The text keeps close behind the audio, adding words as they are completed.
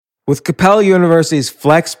With Capella University's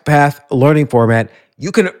FlexPath learning format, you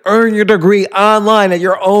can earn your degree online at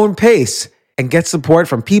your own pace and get support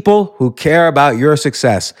from people who care about your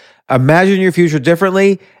success. Imagine your future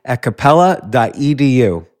differently at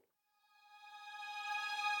capella.edu.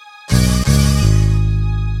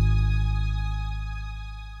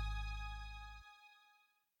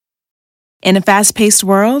 In a fast-paced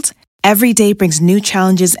world, every day brings new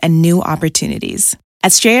challenges and new opportunities.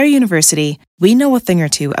 At Strayer University, we know a thing or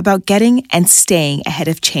two about getting and staying ahead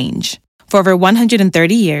of change. For over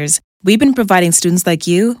 130 years, we've been providing students like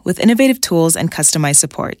you with innovative tools and customized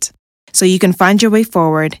support, so you can find your way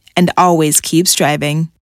forward and always keep striving.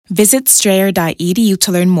 Visit strayer.edu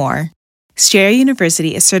to learn more. Strayer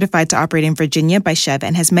University is certified to operate in Virginia by Chev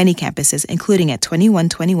and has many campuses, including at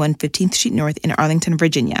 2121 15th Street North in Arlington,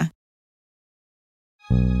 Virginia.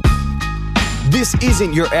 This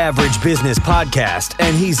isn't your average business podcast,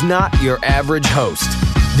 and he's not your average host.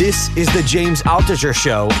 This is the James Altucher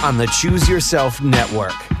Show on the Choose Yourself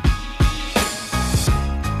Network.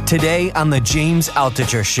 Today on the James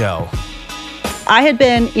Altucher Show. I had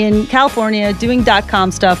been in California doing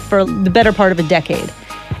 .com stuff for the better part of a decade.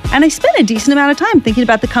 And I spent a decent amount of time thinking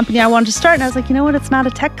about the company I wanted to start. And I was like, you know what? It's not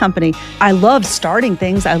a tech company. I love starting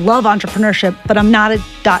things. I love entrepreneurship, but I'm not a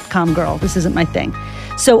 .com girl. This isn't my thing.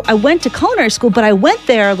 So I went to culinary school, but I went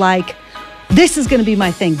there like, this is going to be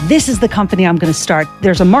my thing. This is the company I'm going to start.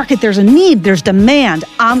 There's a market, there's a need, there's demand.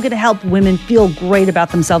 I'm going to help women feel great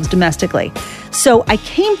about themselves domestically. So I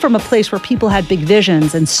came from a place where people had big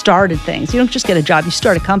visions and started things. You don't just get a job, you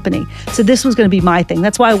start a company. So this was going to be my thing.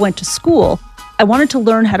 That's why I went to school. I wanted to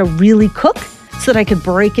learn how to really cook so that I could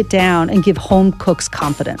break it down and give home cooks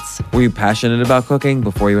confidence. Were you passionate about cooking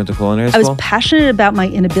before you went to culinary school? I was passionate about my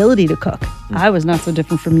inability to cook. I was not so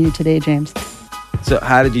different from you today, James. So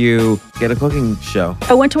how did you get a cooking show?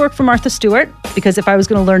 I went to work for Martha Stewart because if I was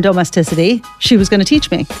going to learn domesticity, she was going to teach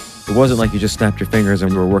me. It wasn't like you just snapped your fingers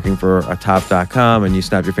and you were working for a top.com and you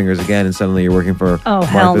snapped your fingers again and suddenly you're working for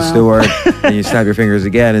Martha Stewart and you snap your fingers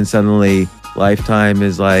again and suddenly Lifetime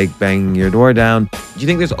is like banging your door down. Do you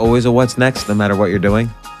think there's always a what's next no matter what you're doing?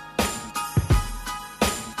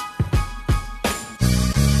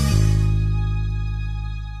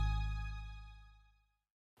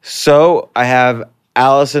 So I have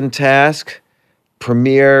Allison Task,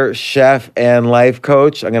 premier chef and life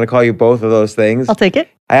coach. I'm going to call you both of those things. I'll take it.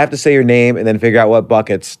 I have to say your name and then figure out what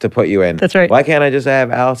buckets to put you in. That's right. Why can't I just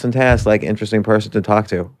have Allison Task, like interesting person to talk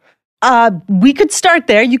to? We could start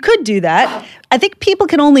there. You could do that. I think people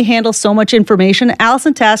can only handle so much information.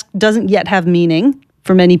 Allison Task doesn't yet have meaning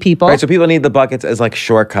for many people. Right, so people need the buckets as like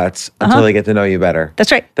shortcuts until they get to know you better.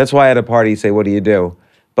 That's right. That's why at a party you say, what do you do?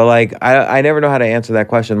 But like, I never know how to answer that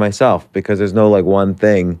question myself because there's no like one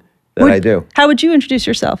thing that I do. How would you introduce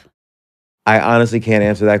yourself? I honestly can't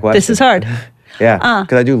answer that question. This is hard. Yeah,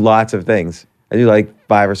 because I do lots of things. I do like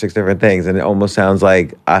 5 or 6 different things, and it almost sounds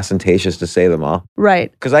like ostentatious to say them all. Right.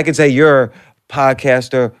 Because I could say you're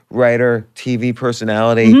podcaster, writer, TV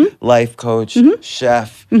personality, life coach,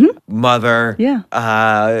 chef, mother. Yeah.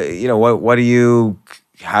 What do you...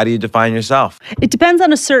 How do you define yourself? It depends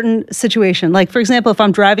on a certain situation. Like, for example, if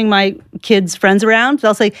I'm driving my kids' friends around,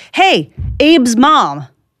 they'll say, hey, Abe's mom.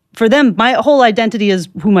 For them, my whole identity is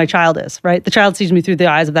who my child is, right? The child sees me through the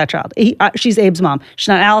eyes of that child. She's Abe's mom. She's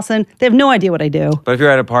not Allison. They have no idea what I do. But if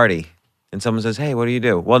you're at a party and someone says, hey, what do you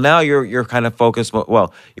do? Well, now you're kind of focused.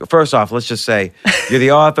 Well, first off, let's just say you're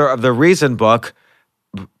the author of the recent book,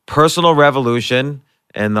 Personal Revolution,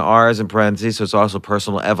 and the R is in parentheses, so it's also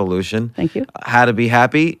personal evolution. Thank you. How to be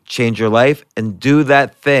happy, change your life, and do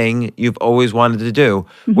that thing you've always wanted to do,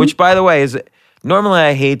 which, by the way, is normally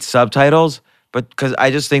I hate subtitles, but because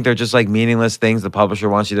I just think they're just like meaningless things the publisher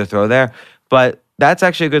wants you to throw there. But that's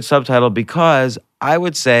actually a good subtitle because I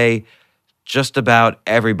would say just about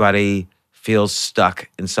everybody feels stuck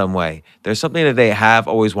in some way. There's something that they have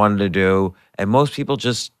always wanted to do, and most people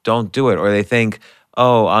just don't do it, or they think,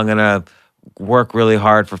 oh, I'm going to work really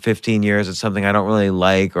hard for 15 years at something I don't really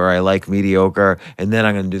like, or I like mediocre, and then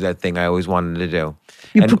I'm going to do that thing I always wanted to do.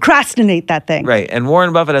 You procrastinate that thing. Right. And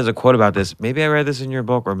Warren Buffett has a quote about this. Maybe I read this in your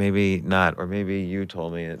book, or maybe not, or maybe you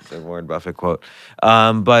told me it's a Warren Buffett quote.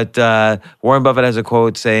 But Warren Buffett has a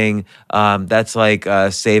quote saying, that's like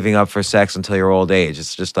saving up for sex until your old age.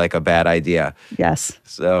 It's just like a bad idea. Yes.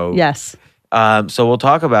 So, yes. So we'll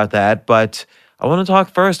talk about that. But I want to talk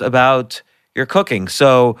first about your cooking.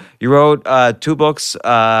 So you wrote 2 books,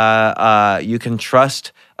 You Can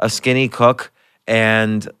Trust a Skinny Cook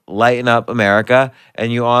and Lighten Up America.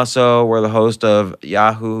 And you also were the host of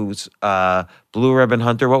Yahoo's Blue Ribbon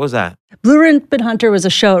Hunter. What was that? Blue Ribbon Hunter was a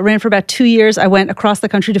show. It ran for about 2 years. I went across the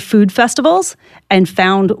country to food festivals and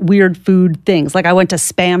found weird food things. Like I went to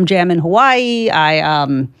Spam Jam in Hawaii.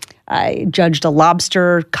 I judged a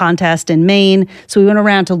lobster contest in Maine. So we went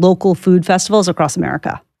around to local food festivals across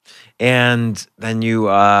America. And then you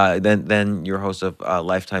then you're host of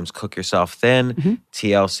Lifetime's Cook Yourself Thin,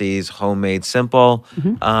 TLC's Homemade Simple.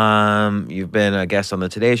 You've been a guest on the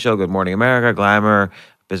Today Show, Good Morning America, Glamour,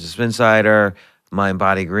 Business Insider, Mind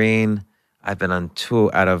Body Green. I've been on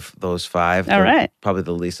 2 out of those 5. All right. Probably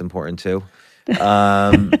the least important 2.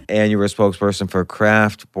 And you were a spokesperson for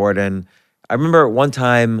Kraft, Borden. I remember one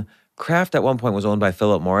time Kraft at one point was owned by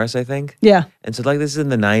Philip Morris, I think. Yeah. And so, like, this is in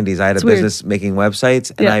the 90s. I had It's a weird. business making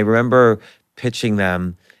websites, and I remember pitching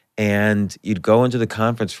them, and you'd go into the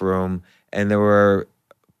conference room, and there were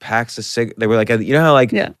packs of they were like, you know how,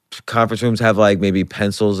 like, conference rooms have, like, maybe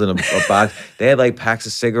pencils in a box? They had, like, packs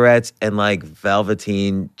of cigarettes and, like,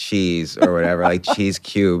 velveteen cheese or whatever, like cheese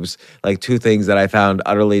cubes, like 2 things that I found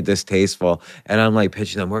utterly distasteful. And I'm, like,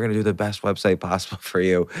 pitching them, we're going to do the best website possible for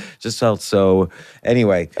you. Just felt so...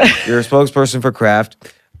 Anyway, you're a spokesperson for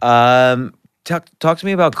Kraft. Talk to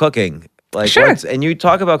me about cooking. Like, sure. And you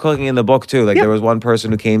talk about cooking in the book, too. Like, there was one person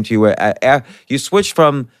who came to you you switched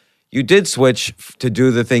from... You did switch to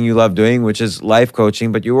do the thing you love doing, which is life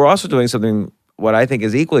coaching, but you were also doing something what I think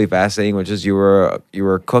is equally fascinating, which is you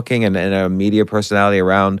were cooking and a media personality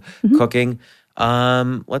around cooking.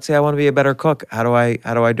 Let's say I want to be a better cook. How do I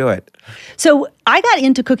do it? So I got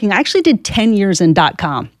into cooking. I actually did 10 years in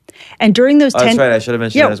 .com. And during those 10 that's right. I should have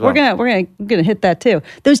mentioned that as well. we're gonna hit that too.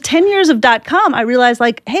 Those 10 years of .com, I realized,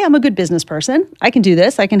 like, hey, I'm a good business person. I can do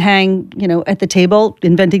this. I can hang, at the table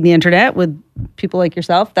inventing the internet with people like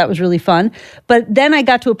yourself. That was really fun. But then I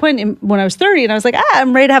got to a point when I was 30 and I was like,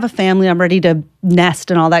 I'm ready to have a family. I'm ready to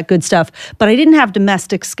nest and all that good stuff. But I didn't have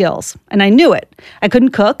domestic skills, and I knew it. I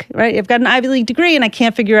couldn't cook, right? I've got an Ivy League degree and I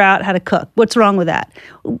can't figure out how to cook. What's wrong with that?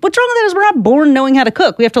 What's wrong with that is we're not born knowing how to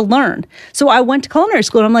cook. We have to learn. So I went to culinary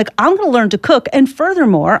school and I'm like, I'm going to learn to cook. And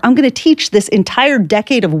furthermore, I'm going to teach this entire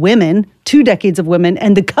decade of women, 2 decades of women,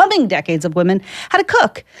 and the coming decades of women how to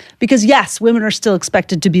cook. Because yes, women are still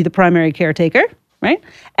expected to be the primary caretaker, right?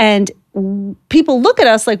 And people look at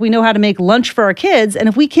us like we know how to make lunch for our kids. And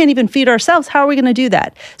if we can't even feed ourselves, how are we going to do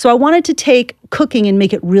that? So I wanted to take cooking and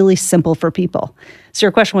make it really simple for people. So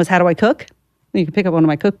your question was, how do I cook? You can pick up one of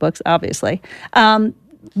my cookbooks, obviously.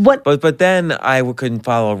 But then I couldn't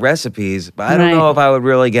follow recipes. But I don't know if I would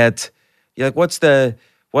really get. You're like, what's the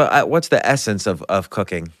essence of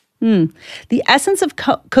cooking? The essence of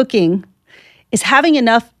cooking is having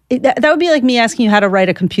enough. That would be like me asking you how to write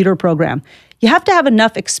a computer program. You have to have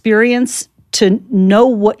enough experience to know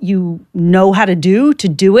what you know how to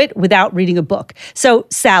do it without reading a book. So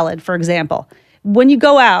salad, for example. When you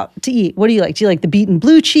go out to eat, what do you like? Do you like the beaten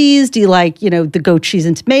blue cheese? Do you like, the goat cheese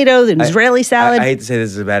and tomato, the Israeli salad? I hate to say this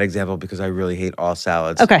is a bad example because I really hate all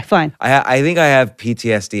salads. Okay, fine. I think I have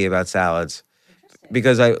PTSD about salads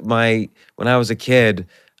because when I was a kid,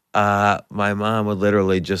 my mom would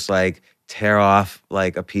literally just like tear off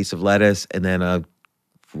like a piece of lettuce and then a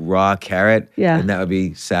raw carrot, and that would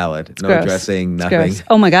be salad. It's no gross. dressing, It's nothing. gross.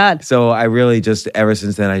 Oh my God. So I really ever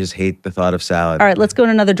since then, I just hate the thought of salad. All right, let's go in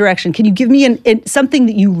another direction. Can you give me something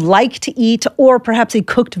that you like to eat, or perhaps a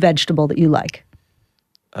cooked vegetable that you like?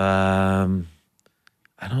 I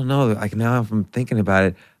don't know. Like now if I'm thinking about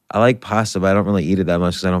it, I like pasta, but I don't really eat it that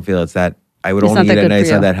much because I don't feel it's that. I would only eat it at night. It's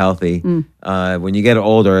not that healthy. When you get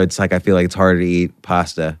older, it's like I feel like it's harder to eat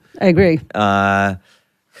pasta. I agree. I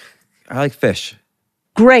like fish.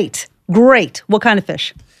 Great. What kind of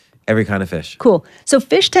fish? Every kind of fish. Cool. So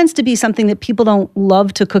fish tends to be something that people don't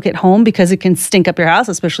love to cook at home because it can stink up your house,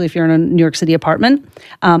 especially if you're in a New York City apartment,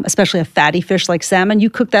 especially a fatty fish like salmon. You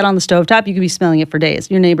cook that on the stovetop, you could be smelling it for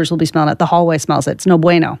days. Your neighbors will be smelling it. The hallway smells it. It's no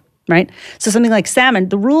bueno, right? So something like salmon,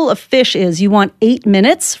 the rule of fish is you want 8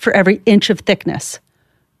 minutes for every inch of thickness.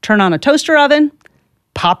 Turn on a toaster oven,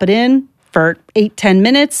 pop it in for 8-10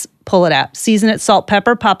 minutes, pull it out. Season it, salt,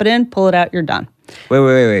 pepper, pop it in, pull it out, you're done.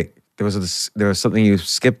 Wait. There was something you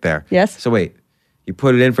skipped there. Yes. So wait, you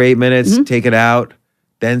put it in for 8 minutes, take it out,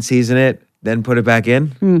 then season it, then put it back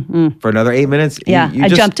in for another 8 minutes. Yeah,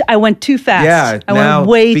 I went too fast. Yeah, I went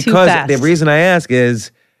way too fast. Because the reason I ask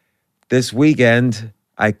is this weekend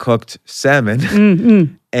I cooked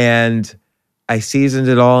salmon and I seasoned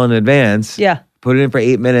it all in advance. Yeah. Put it in for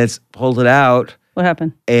 8 minutes, pulled it out. What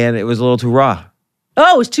happened? And it was a little too raw.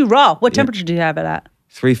 Oh, it was too raw. What temperature do you have it at?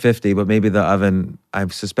 350, but maybe the oven, I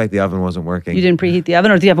suspect the oven wasn't working. You didn't preheat the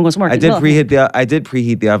oven, or the oven wasn't working? I did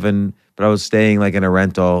preheat the oven, but I was staying like in a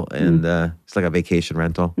rental, and it's like a vacation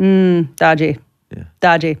rental. Dodgy. Yeah.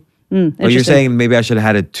 Dodgy. But you're Interesting. saying maybe I should have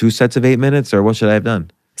had it 2 sets of 8 minutes, or what should I have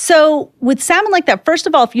done? So with salmon like that, first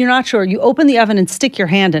of all, if you're not sure, you open the oven and stick your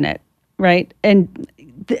hand in it, right? And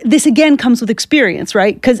this again comes with experience,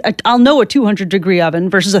 right? Because I'll know a 200-degree oven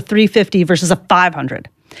versus a 350 versus a 500.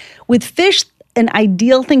 With fish, an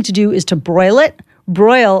ideal thing to do is to broil it.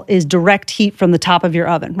 Broil is direct heat from the top of your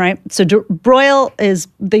oven, right? So broil is,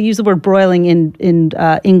 they use the word broiling in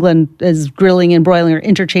England as grilling and broiling are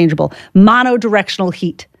interchangeable. Monodirectional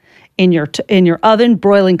heat. In your oven,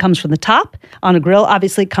 broiling comes from the top. On a grill,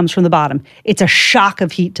 obviously, it comes from the bottom. It's a shock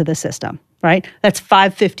of heat to the system, right? That's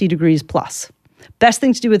 550 degrees plus. Best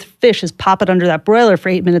thing to do with fish is pop it under that broiler for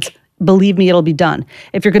 8 minutes. Believe me, it'll be done.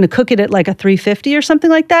 If you're going to cook it at like a 350 or something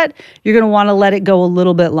like that, you're going to want to let it go a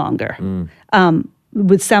little bit longer.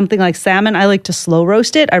 With something like salmon, I like to slow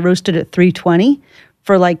roast it. I roast it at 320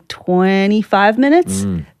 for like 25 minutes.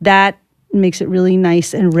 That makes it really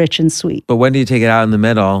nice and rich and sweet. But when do you take it out in the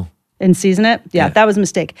middle? And season it? Yeah, that was a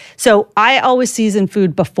mistake. So I always season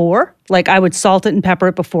food before. Like I would salt it and pepper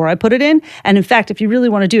it before I put it in. And in fact, if you really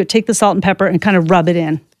want to do it, take the salt and pepper and kind of rub it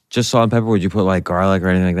in. Just salt and pepper? Would you put like garlic or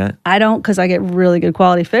anything like that? I don't, because I get really good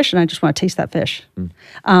quality fish and I just want to taste that fish.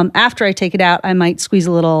 After I take it out, I might squeeze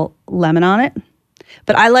a little lemon on it.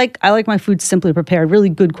 But I like my food simply prepared, really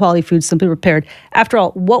good quality food simply prepared. After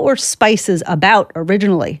all, what were spices about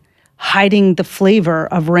originally? Hiding the flavor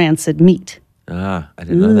of rancid meat. I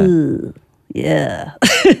didn't know that. Yeah.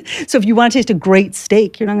 So if you want to taste a great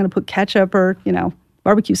steak, you're not going to put ketchup or,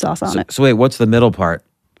 barbecue sauce on it. So wait, what's the middle part?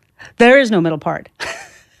 There is no middle part.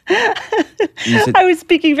 I was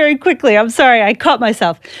speaking very quickly. I'm sorry. I caught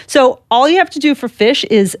myself. So all you have to do for fish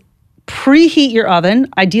is preheat your oven,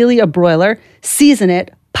 ideally a broiler, season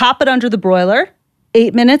it, pop it under the broiler,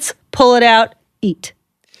 8 minutes, pull it out, eat.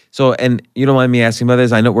 So, and you don't mind me asking about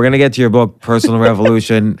this? I know we're going to get to your book, Personal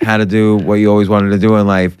Revolution, How to Do What You Always Wanted to Do in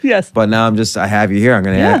Life. Yes. But now I have you here. I'm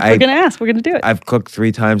going to we're going to ask. We're going to do it. I've cooked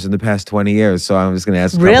 3 times in the past 20 years, so I'm just going to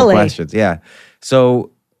ask a couple Really? questions. Yeah.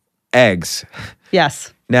 So, eggs.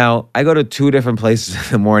 Yes. Now, I go to 2 different places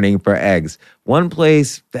in the morning for eggs. One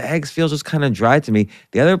place, the eggs feel just kind of dry to me.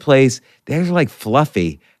 The other place, the eggs are like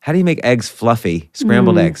fluffy. How do you make eggs fluffy?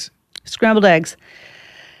 Scrambled eggs. Scrambled eggs.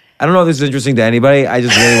 I don't know if this is interesting to anybody. I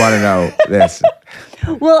just really want to know this.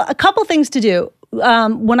 Well, a couple things to do.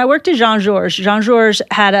 When I worked at Jean-Georges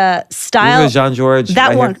had a style. Jean-Georges?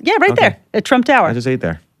 That one. Yeah, right there at Trump Tower. I just ate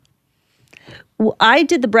there. Well, I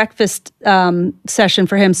did the breakfast session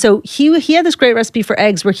for him. So he had this great recipe for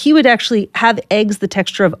eggs where he would actually have eggs the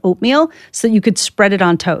texture of oatmeal so that you could spread it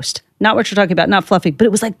on toast. Not what you're talking about, not fluffy, but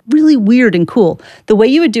it was like really weird and cool. The way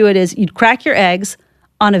you would do it is you'd crack your eggs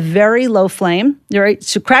on a very low flame. Right?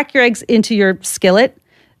 So crack your eggs into your skillet,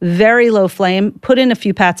 very low flame, put in a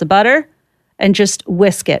few pats of butter, and just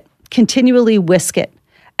whisk it. Continually whisk it.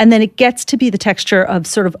 And then it gets to be the texture of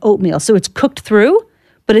sort of oatmeal. So it's cooked through,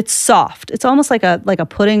 but it's soft. It's almost like a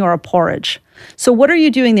pudding or a porridge. So what are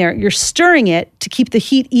you doing there? You're stirring it to keep the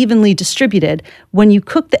heat evenly distributed. When you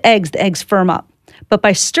cook the eggs firm up. But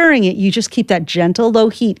by stirring it, you just keep that gentle, low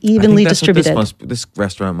heat evenly distributed. What this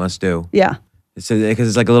restaurant must do. Yeah. Because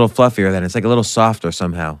it's like a little fluffier then. It's like a little softer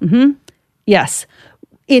somehow. Mm-hmm. Yes.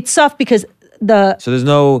 It's soft because So there's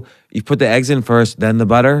no, you put the eggs in first, then the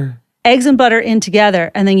butter? Eggs and butter in together,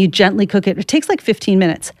 and then you gently cook it. It takes like 15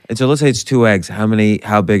 minutes. And so let's say it's 2 eggs.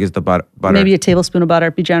 How big is the butter? Maybe a tablespoon of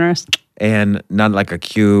butter. Be generous. And not like a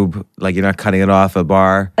cube, like you're not cutting it off a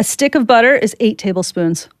bar? A stick of butter is 8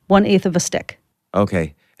 tablespoons, 1/8 of a stick.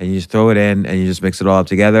 Okay. And you just throw it in and you just mix it all up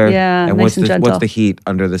together? Yeah, and nice and gentle. What's the heat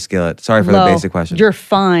under the skillet? Sorry for Low. the basic question. You're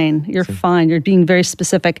fine. You're fine. You're being very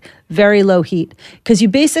specific. Very low heat. Because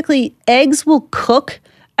eggs will cook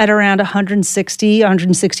at around 160,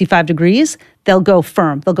 165 degrees. They'll go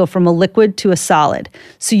firm. They'll go from a liquid to a solid.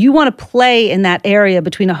 So you want to play in that area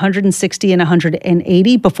between 160 and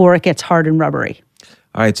 180 before it gets hard and rubbery.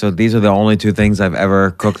 All right, so these are the only 2 things I've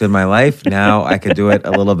ever cooked in my life. Now I could do it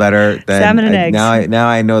a little better. Salmon and eggs. Now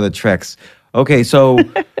I know the tricks. Okay, so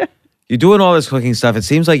you're doing all this cooking stuff. It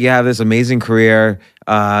seems like you have this amazing career,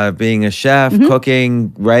 being a chef,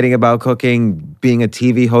 cooking, writing about cooking, being a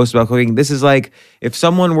TV host about cooking. This is like if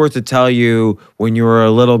someone were to tell you when you were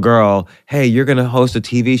a little girl, hey, you're going to host a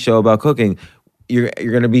TV show about cooking. You're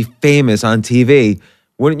going to be famous on TV.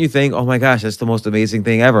 Wouldn't you think, oh my gosh, that's the most amazing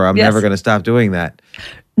thing ever. I'm never going to stop doing that.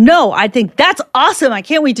 No, I think that's awesome. I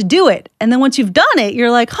can't wait to do it. And then once you've done it,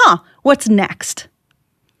 you're like, what's next?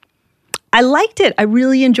 I liked it. I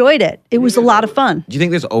really enjoyed it. It was a lot of fun. Do you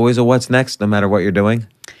think there's always a what's next no matter what you're doing?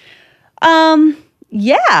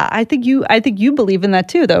 Yeah, I think you believe in that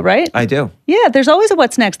too, though, right? I do. Yeah, there's always a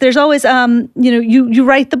what's next. There's always, you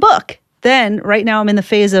write the book. Then right now I'm in the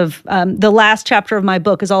phase of the last chapter of my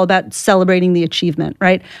book is all about celebrating the achievement,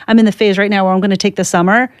 right? I'm in the phase right now where I'm going to take the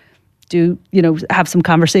summer, have some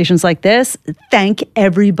conversations like this, thank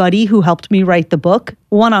everybody who helped me write the book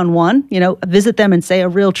one-on-one, visit them and say a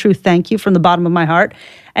real true thank you from the bottom of my heart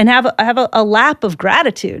and have a lap of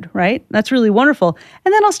gratitude, right? That's really wonderful.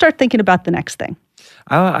 And then I'll start thinking about the next thing.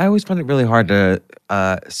 I always find it really hard to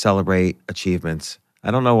celebrate achievements.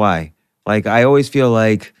 I don't know why. Like, I always feel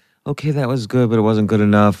like, okay, that was good, but it wasn't good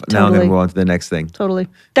enough. Totally. Now I'm going to move on to the next thing. Totally.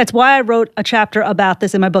 That's why I wrote a chapter about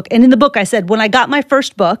this in my book. And in the book, I said, when I got my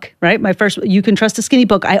first book, right, my first You Can Trust a Skinny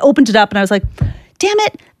book, I opened it up and I was like, damn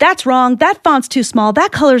it, that's wrong. That font's too small.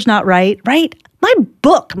 That color's not right?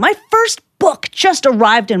 My first book just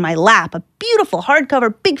arrived in my lap. A beautiful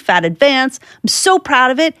hardcover, big fat advance. I'm so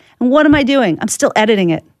proud of it. And what am I doing? I'm still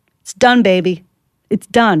editing it. It's done, baby. It's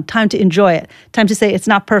done. Time to enjoy it. Time to say it's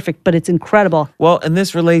not perfect, but it's incredible. Well, and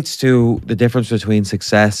this relates to the difference between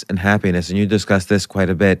success and happiness. And you discuss this quite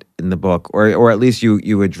a bit in the book, or at least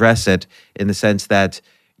you address it in the sense that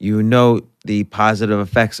you know the positive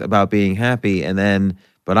effects about being happy, and the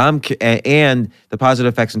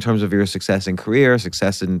positive effects in terms of your success in career,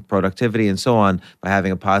 success in productivity, and so on, by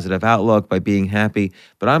having a positive outlook, by being happy.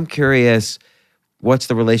 But I'm curious, what's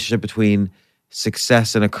the relationship between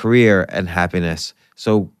success in a career and happiness?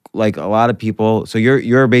 So, like a lot of people, so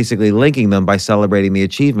you're basically linking them by celebrating the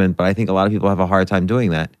achievement, but I think a lot of people have a hard time doing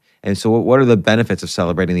that. And so what are the benefits of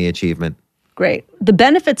celebrating the achievement? Great. The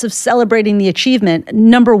benefits of celebrating the achievement,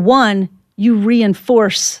 number one, you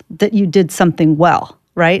reinforce that you did something well,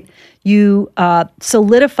 right? You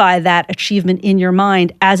solidify that achievement in your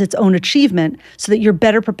mind as its own achievement so that you're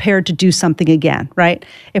better prepared to do something again, right?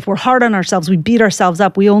 If we're hard on ourselves, we beat ourselves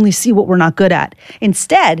up, we only see what we're not good at.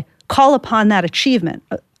 Instead, call upon that achievement.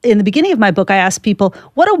 In the beginning of my book, I asked people,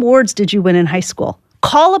 what awards did you win in high school?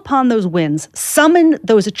 Call upon those wins. Summon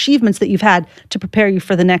those achievements that you've had to prepare you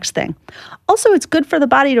for the next thing. Also, it's good for the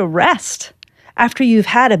body to rest after you've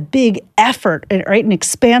had a big effort, right? An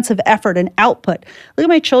expansive effort and output. Look at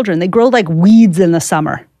my children. They grow like weeds in the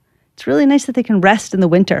summer. It's really nice that they can rest in the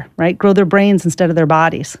winter, right? Grow their brains instead of their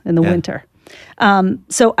bodies in the winter.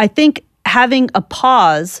 So I think having a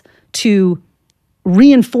pause to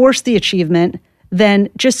reinforce the achievement, then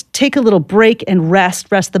just take a little break and rest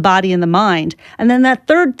the body and the mind. And then that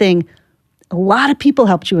third thing, a lot of people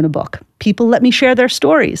helped you in a book. People let me share their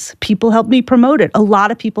stories. People helped me promote it. A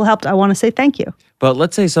lot of people helped. I want to say thank you. But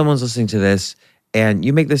let's say someone's listening to this and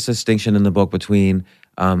you make this distinction in the book between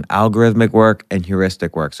algorithmic work and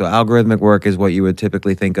heuristic work. So algorithmic work is what you would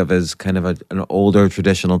typically think of as kind of an older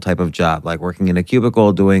traditional type of job, like working in a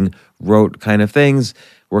cubicle, doing rote kind of things,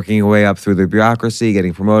 working your way up through the bureaucracy,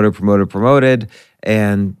 getting promoted,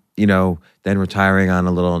 and, then retiring on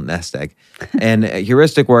a little nest egg. And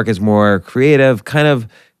heuristic work is more creative, kind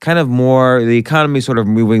of more, the economy sort of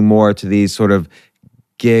moving more to these sort of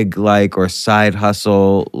gig-like or side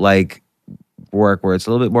hustle-like work where it's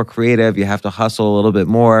a little bit more creative. You have to hustle a little bit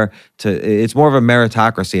more. It's more of a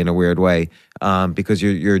meritocracy in a weird way because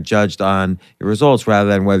you're judged on your results rather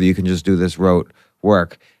than whether you can just do this rote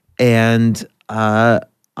work. And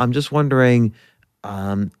I'm just wondering,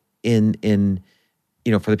 for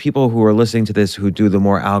the people who are listening to this who do the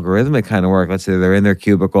more algorithmic kind of work, let's say they're in their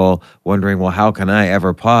cubicle wondering, well, how can I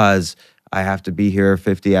ever pause? I have to be here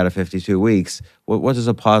 50 out of 52 weeks. What does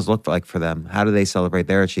a pause look like for them? How do they celebrate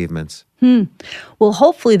their achievements? Well,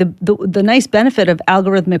 hopefully the nice benefit of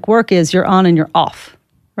algorithmic work is you're on and you're off,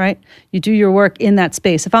 right? You do your work in that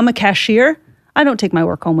space. If I'm a cashier, I don't take my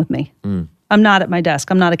work home with me. I'm not at my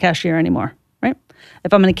desk. I'm not a cashier anymore, right?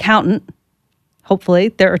 If I'm an accountant, hopefully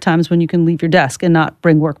there are times when you can leave your desk and not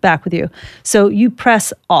bring work back with you. So you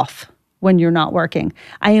press off when you're not working.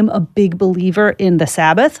 I am a big believer in the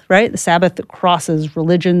Sabbath, right? The Sabbath that crosses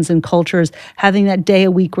religions and cultures, having that day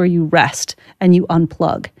a week where you rest and you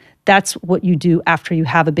unplug. That's what you do after you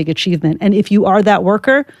have a big achievement. And if you are that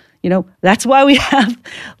worker, that's why we have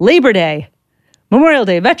Labor Day, Memorial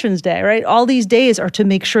Day, Veterans Day, right? All these days are to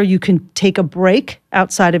make sure you can take a break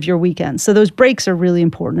outside of your weekend. So those breaks are really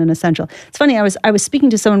important and essential. It's funny, I was speaking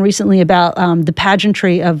to someone recently about the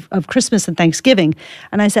pageantry of Christmas and Thanksgiving.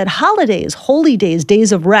 And I said, holidays, holy days,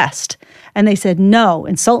 days of rest. And they said, no,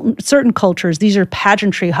 in certain cultures, these are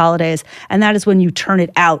pageantry holidays. And that is when you turn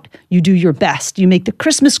it out. You do your best. You make the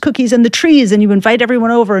Christmas cookies and the trees and you invite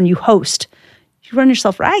everyone over and you host. You run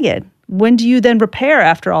yourself ragged. When do you then repair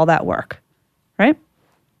after all that work? Right?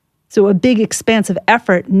 So a big expansive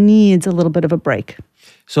effort needs a little bit of a break.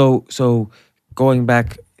 So going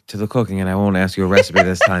back to the cooking, and I won't ask you a recipe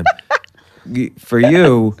this time. For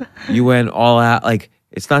you, you went all out. Like,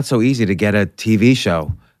 it's not so easy to get a TV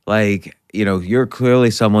show. Like, you're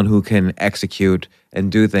clearly someone who can execute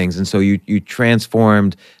and do things. And so you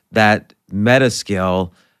transformed that meta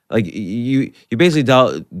skill. Like, you basically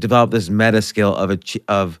developed this meta skill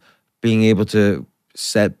of being able to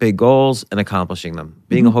set big goals and accomplishing them.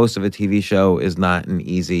 Being a host of a TV show is not an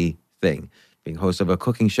easy thing. Being host of a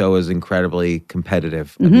cooking show is incredibly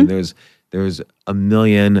competitive. I mean, there's a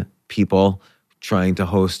million people trying to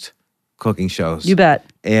host cooking shows. You bet.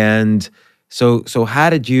 And so how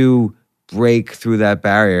did you break through that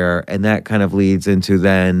barrier? And that kind of leads into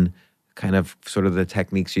then kind of sort of the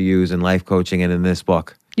techniques you use in life coaching and in this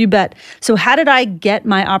book. You bet. So how did I get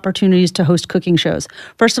my opportunities to host cooking shows?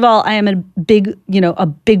 First of all, I am a big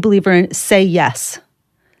believer in say yes.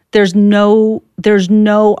 There's no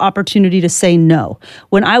opportunity to say no.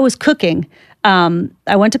 When I was cooking,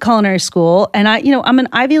 I went to culinary school, and I'm an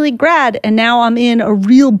Ivy League grad, and now I'm in a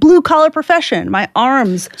real blue collar profession. My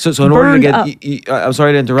arms So in order to get, I'm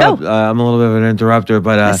sorry to interrupt. I'm a little bit of an interrupter,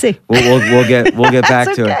 but I see. we'll get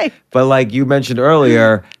back to okay. it. But like you mentioned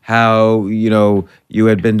earlier, how you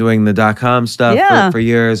had been doing the .com stuff for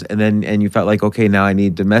years, and you felt like, okay, now I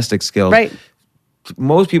need domestic skills. Right.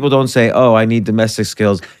 Most people don't say, oh, I need domestic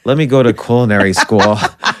skills. Let me go to culinary school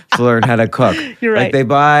to learn how to cook. You're right. Like they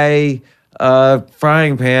buy a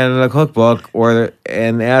frying pan and a cookbook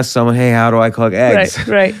and ask someone, hey, how do I cook eggs?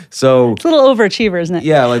 Right. So it's a little overachiever, isn't it?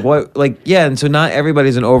 Yeah, and so not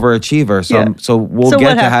everybody's an overachiever. So we'll So get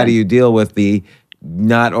what to how happened? do you deal with the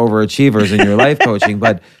not overachievers in your life coaching.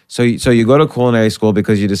 But so you go to culinary school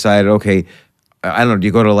because you decided, okay, I don't know, do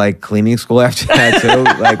you go to like cleaning school after that too?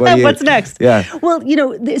 Like what do you, What's next? Yeah. Well,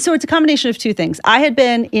 so it's a combination of two things. I had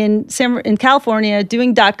been in California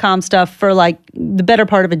doing .com stuff for like the better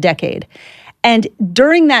part of a decade. And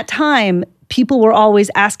during that time, people were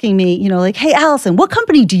always asking me, like, hey, Allison, what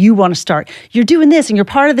company do you want to start? You're doing this and you're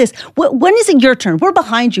part of this. When is it your turn? We're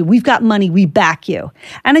behind you. We've got money. We back you.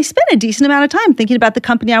 And I spent a decent amount of time thinking about the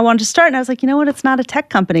company I wanted to start. And I was like, you know what? It's not a tech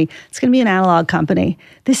company. It's going to be an analog company.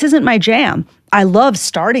 This isn't my jam. I love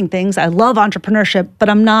starting things. I love entrepreneurship, but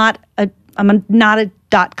I'm not a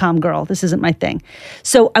 .com girl. This isn't my thing.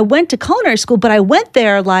 So I went to culinary school, but I went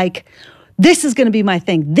there like, this is going to be my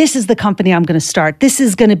thing. This is the company I'm going to start. This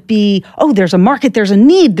is going to be, there's a market, there's a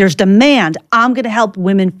need, there's demand. I'm going to help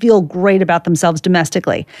women feel great about themselves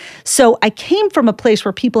domestically. So I came from a place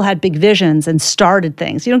where people had big visions and started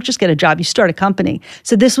things. You don't just get a job, you start a company.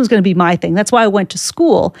 So this was going to be my thing. That's why I went to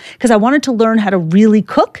school, because I wanted to learn how to really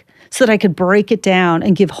cook so that I could break it down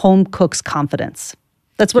and give home cooks confidence.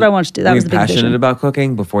 That's what I wanted to do. That was the big vision. Were you passionate about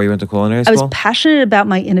cooking before you went to culinary school? I was passionate about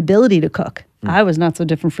my inability to cook. I was not so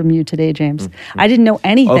different from you today, James. I didn't know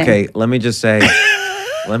anything. Okay, let me just say,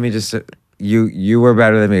 you were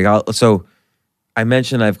better than me. So I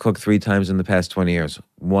mentioned I've cooked 3 times in the past 20 years,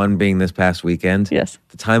 one being this past weekend. Yes.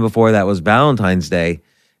 The time before that was Valentine's Day,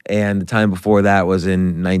 and the time before that was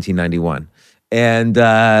in 1991. And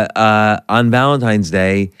on Valentine's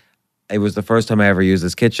Day, it was the first time I ever used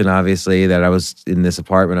this kitchen, obviously, that I was in this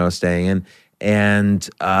apartment I was staying in. And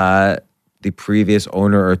the previous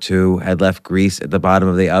owner or two had left grease at the bottom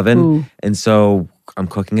of the oven. Ooh. And so I'm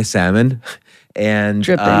cooking a salmon. And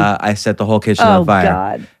I set the whole kitchen on fire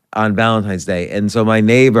God. on Valentine's Day. And so my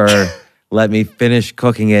neighbor let me finish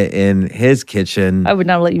cooking it in his kitchen. I would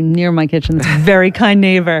not let you near my kitchen. That's a very kind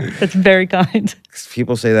neighbor. That's very kind.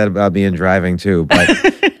 People say that about me in driving too.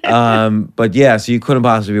 But yeah, so you couldn't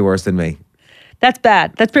possibly be worse than me. That's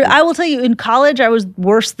bad. That's pretty. I will tell you, in college, I was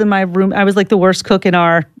worse than my room. I was like the worst cook in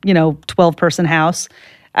our, 12-person house.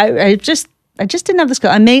 I just didn't have the skill.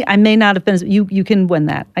 I may not have been. You can win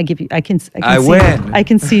that. I win. I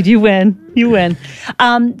concede. You win. You win.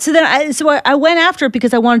 So I went after it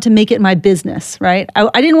because I wanted to make it my business. Right.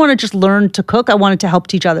 I didn't want to just learn to cook. I wanted to help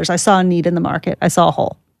teach others. I saw a need in the market. I saw a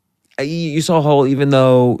hole. You saw a hole, even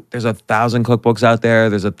though there's 1,000 cookbooks out there.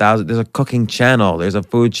 There's a cooking channel. There's a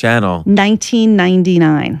food channel.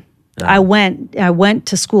 1999. I went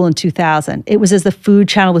to school in 2000. It was as the food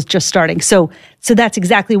channel was just starting. So that's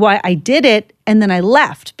exactly why I did it. And then I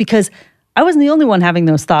left because I wasn't the only one having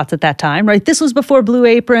those thoughts at that time, right? This was before Blue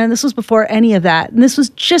Apron. This was before any of that. And this was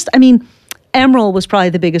just, Emerald was probably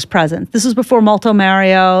the biggest present. This was before Malto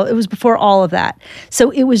Mario. It was before all of that. So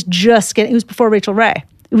it was it was before Rachel Ray.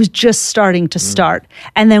 It was just starting to start.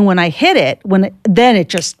 And then when I hit it,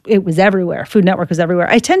 it was everywhere. Food Network was everywhere.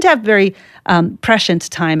 I tend to have very prescient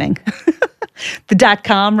timing. The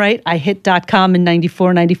 .com, right? I hit .com in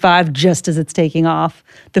 94, 95, just as it's taking off.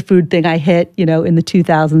 The food thing I hit, in the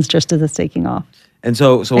 2000s, just as it's taking off. And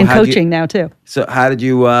so and coaching now too. So how did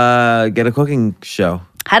you get a cooking show?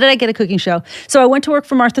 How did I get a cooking show? So I went to work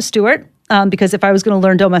for Martha Stewart because if I was going to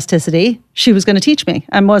learn domesticity, she was going to teach me.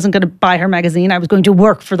 I wasn't going to buy her magazine. I was going to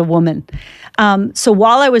work for the woman. So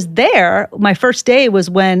while I was there, my first day was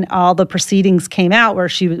when all the proceedings came out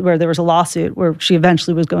where there was a lawsuit where she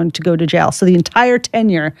eventually was going to go to jail. So the entire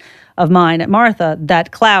tenure of mine at Martha,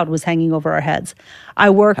 that cloud was hanging over our heads.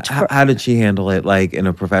 I worked for... How did she handle it, like in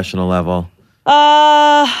a professional level?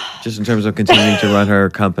 Just in terms of continuing to run her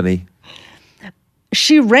company.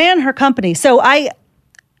 She ran her company. So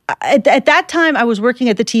at that time, I was working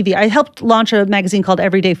at the TV. I helped launch a magazine called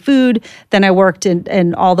Everyday Food. Then I worked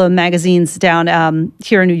in all the magazines down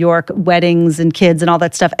here in New York, weddings and kids and all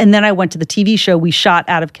that stuff. And then I went to the TV show we shot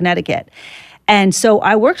out of Connecticut. And so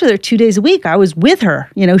I worked with her 2 days a week. I was with her.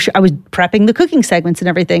 You know, I was prepping the cooking segments and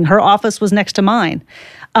everything. Her office was next to mine.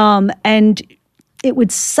 And it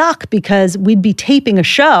would suck because we'd be taping a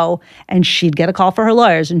show and she'd get a call for her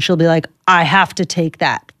lawyers and she'll be like, I have to take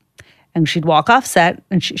that. And she'd walk off set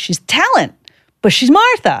and she's talent, but she's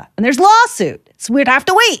Martha and there's lawsuit. So we'd have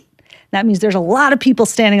to wait. That means there's a lot of people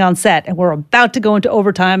standing on set and we're about to go into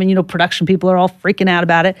overtime and, you know, production people are all freaking out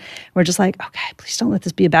about it. We're just like, okay, please don't let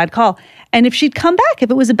this be a bad call. And if she'd come back,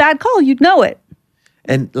 if it was a bad call, you'd know it.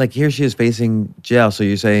 And like here she is facing jail. So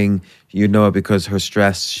you're saying you know it because her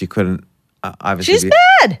stress, she couldn't obviously She's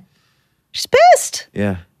bad. She's pissed.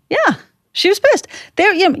 Yeah. Yeah. She was pissed.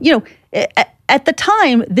 There, you know, at the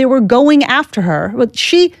time they were going after her. But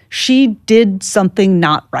she did something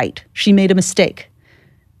not right. She made a mistake.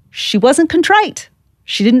 She wasn't contrite.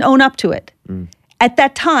 She didn't own up to it. At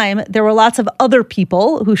that time, there were lots of other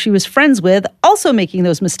people who she was friends with also making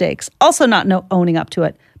those mistakes, also not owning up to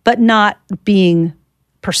it, but not being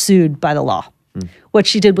pursued by the law. What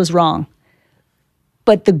she did was wrong.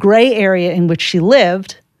 But the gray area in which she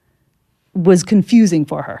lived was confusing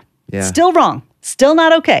for her. Yeah. Still wrong. Still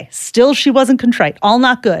not okay. Still she wasn't contrite. All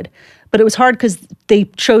not good. But it was hard because they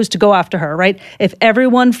chose to go after her, right? If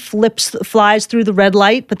everyone flies through the red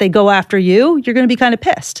light, but they go after you, you're going to be kind of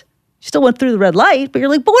pissed. You still went through the red light, but you're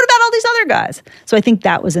like, but what about all these other guys? So I think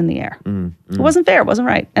that was in the air. It wasn't fair. It wasn't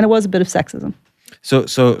right. And it was a bit of sexism.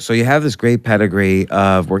 So you have this great pedigree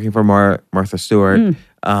of working for Martha Stewart.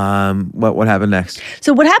 What happened next?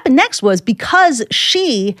 So what happened next was because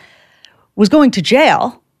she was going to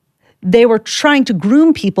jail, they were trying to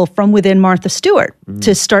groom people from within Martha Stewart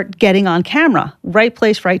to start getting on camera. Right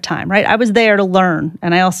place, right time, right? I was there to learn.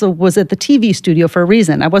 And I also was at the TV studio for a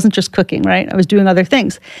reason. I wasn't just cooking, right? I was doing other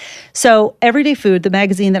things. So Everyday Food, the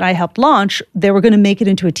magazine that I helped launch, they were going to make it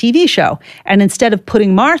into a TV show. And instead of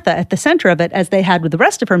putting Martha at the center of it, as they had with the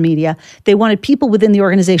rest of her media, they wanted people within the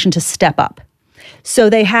organization to step up. So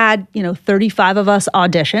they had, 35 of us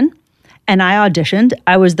audition. And I auditioned.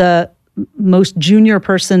 I was the most junior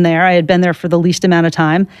person there. I had been there for the least amount of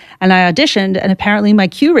time. And I auditioned, and apparently my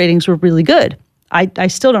Q ratings were really good. I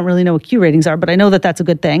still don't really know what Q ratings are, but I know that that's a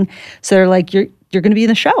good thing. So they're like, you're going to be in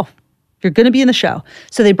the show. You're going to be in the show.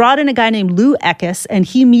 So they brought in a guy named Lou Eckes, and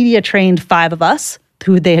he media trained 5 of us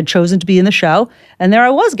who they had chosen to be in the show. And there I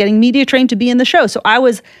was getting media trained to be in the show. So I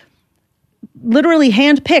was literally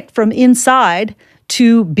handpicked from inside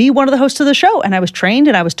to be one of the hosts of the show. And I was trained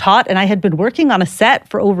and I was taught, and I had been working on a set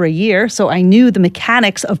for over a year. So I knew the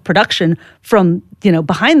mechanics of production from,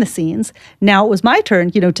 behind the scenes. Now it was my turn,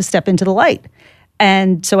 to step into the light.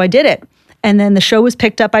 And so I did it. And then the show was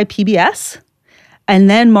picked up by PBS. And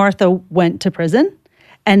then Martha went to prison.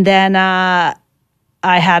 And then I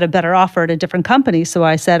had a better offer at a different company. So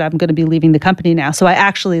I said, I'm going to be leaving the company now. So I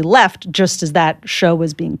actually left just as that show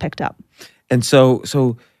was being picked up. And so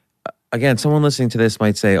again, someone listening to this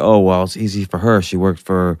might say, oh, well, it's easy for her. She worked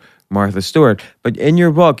for Martha Stewart. But in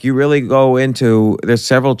your book, you really go into, there's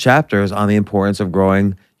several chapters on the importance of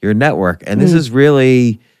growing your network. And this is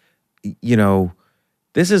really,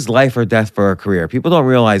 this is life or death for a career. People don't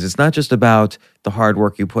realize it's not just about the hard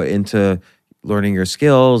work you put into learning your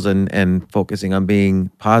skills and focusing on being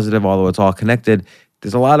positive, although it's all connected.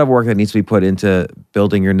 There's a lot of work that needs to be put into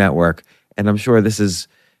building your network. And I'm sure this is,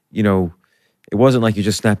 it wasn't like you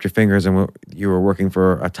just snapped your fingers and you were working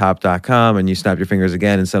for a top.com and you snapped your fingers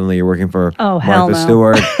again and suddenly you're working for Martha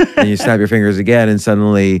Stewart and you snap your fingers again and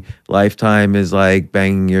suddenly Lifetime is like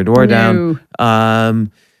banging your door down.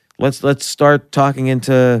 Let's start talking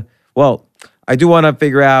into, well, I do want to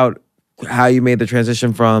figure out how you made the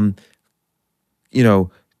transition from,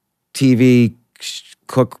 TV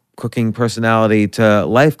cooking personality to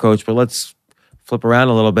life coach, but let's flip around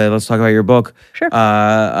a little bit. Let's talk about your book. Sure.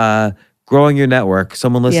 Growing your network.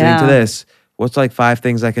 Someone listening to this, what's like 5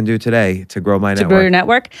 things I can do today to grow my To grow your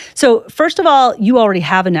network. So first of all, you already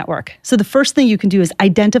have a network. So the first thing you can do is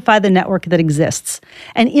identify the network that exists.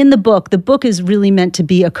 And in the book is really meant to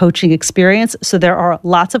be a coaching experience. So there are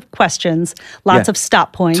lots of questions, lots of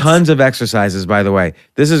stop points. Tons of exercises, by the way.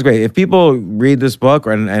 This is great. If people read this book,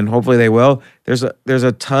 and hopefully they will, there's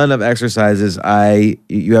a ton of exercises.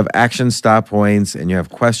 You have action stop points and you have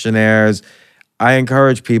questionnaires. I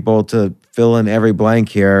encourage people to fill in every blank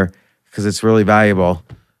here because it's really valuable.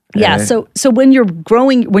 Yeah. So when you're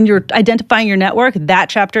growing, when you're identifying your network, that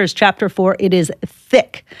chapter is chapter 4. It is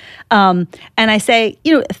thick. And I say,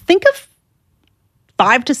 think of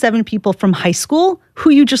 5 to 7 people from high school who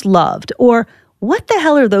you just loved, or what the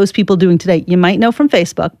hell are those people doing today? You might know from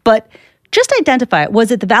Facebook, but just identify it.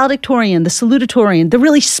 Was it the valedictorian, the salutatorian, the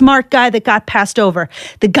really smart guy that got passed over,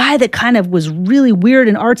 the guy that kind of was really weird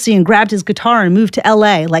and artsy and grabbed his guitar and moved to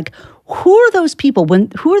LA? Like, who are those people?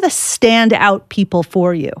 Who are the standout people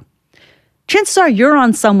for you? Chances are you're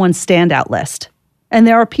on someone's standout list, and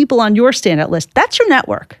there are people on your standout list. That's your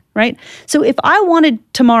network, right? So if I wanted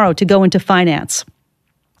tomorrow to go into finance,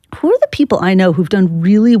 who are the people I know who've done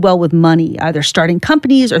really well with money, either starting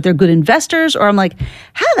companies or they're good investors, or I'm like,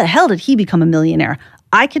 how the hell did he become a millionaire?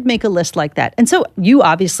 I could make a list like that. And so you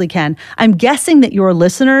obviously can. I'm guessing that your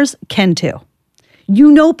listeners can too.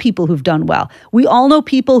 You know people who've done well. We all know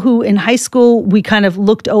people who in high school we kind of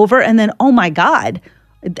looked over and then, oh my God,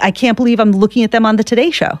 I can't believe I'm looking at them on the Today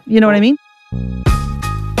Show. You know what I mean?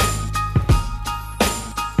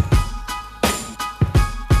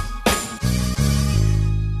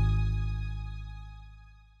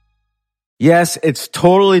 Yes, it's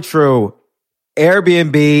totally true.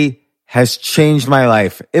 Airbnb has changed my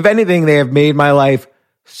life. If anything, they have made my life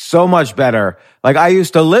so much better. Like, I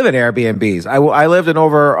used to live in Airbnbs. I lived in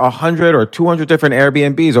over 100 or 200 different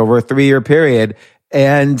Airbnbs over a 3-year period,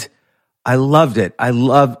 and I loved it.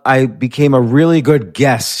 I became a really good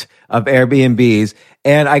guest of Airbnbs,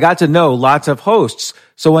 and I got to know lots of hosts.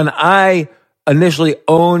 So when I initially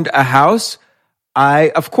owned a house,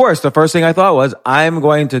 of course, the first thing I thought was, I'm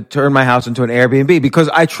going to turn my house into an Airbnb because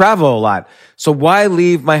I travel a lot. So why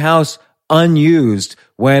leave my house unused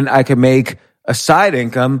when I can make a side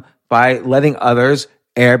income by letting others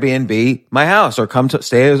Airbnb my house or come to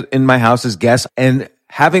stay in my house as guests? And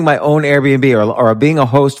having my own Airbnb or being a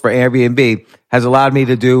host for Airbnb has allowed me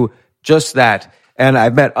to do just that. And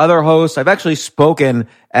I've met other hosts. I've actually spoken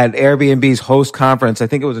at Airbnb's host conference. I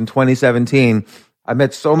think it was in 2017. I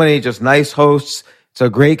met so many just nice hosts. It's a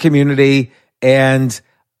great community. And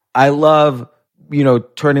I love,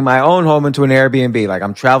 turning my own home into an Airbnb. Like,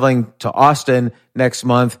 I'm traveling to Austin next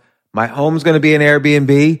month. My home's going to be an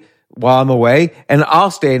Airbnb while I'm away, and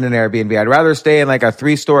I'll stay in an Airbnb. I'd rather stay in like a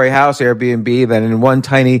 3-story house Airbnb than in one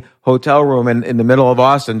tiny hotel room in the middle of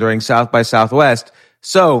Austin during South by Southwest.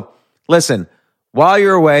 So listen, while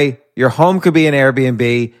you're away, your home could be an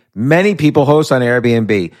Airbnb. Many people host on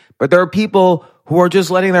Airbnb, but there are people who are just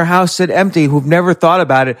letting their house sit empty, who've never thought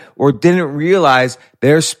about it or didn't realize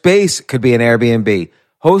their space could be an Airbnb.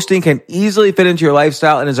 Hosting can easily fit into your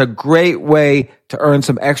lifestyle and is a great way to earn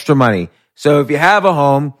some extra money. So if you have a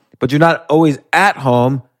home, but you're not always at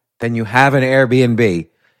home, then you have an Airbnb.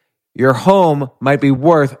 Your home might be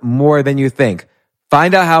worth more than you think.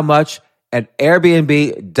 Find out how much at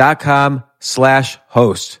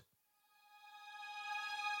airbnb.com/host.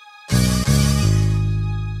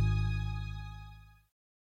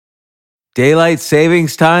 Daylight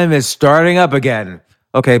savings time is starting up again.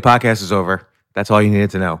 Okay, podcast is over. That's all you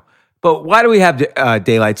needed to know. But why do we have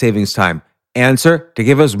daylight savings time? Answer: to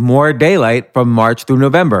give us more daylight from March through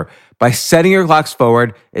November. By setting your clocks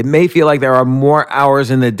forward, it may feel like there are more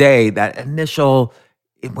hours in the day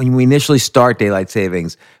when we initially start daylight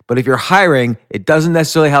savings. But if you're hiring, it doesn't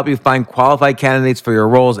necessarily help you find qualified candidates for your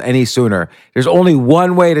roles any sooner. There's only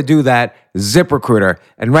one way to do that: ZipRecruiter.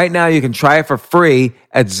 And right now you can try it for free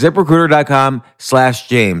at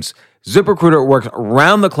ZipRecruiter.com/James. ZipRecruiter works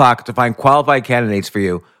around the clock to find qualified candidates for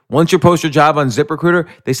you. Once you post your job on ZipRecruiter,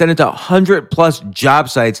 they send it to 100+ job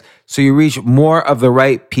sites so you reach more of the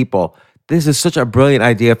right people. This is such a brilliant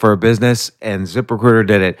idea for a business, and ZipRecruiter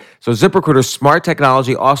did it. So ZipRecruiter's smart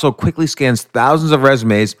technology also quickly scans thousands of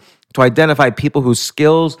resumes to identify people whose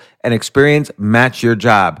skills and experience match your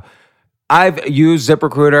job. I've used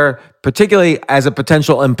ZipRecruiter, particularly as a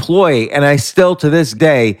potential employee, and I still, to this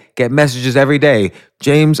day, get messages every day.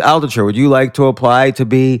 James Altucher, would you like to apply to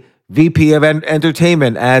be VP of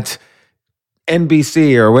Entertainment at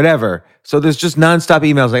NBC or whatever? So there's just nonstop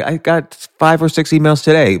emails. Like, I got 5 or 6 emails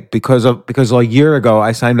today because a year ago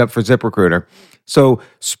I signed up for ZipRecruiter. So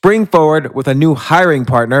spring forward with a new hiring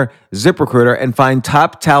partner, ZipRecruiter, and find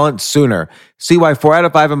top talent sooner. See why 4 out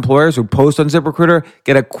of 5 employers who post on ZipRecruiter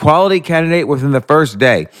get a quality candidate within the first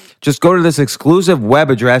day. Just go to this exclusive web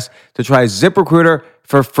address to try ZipRecruiter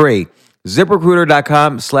for free.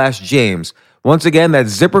 ZipRecruiter.com/James. Once again,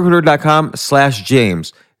 that's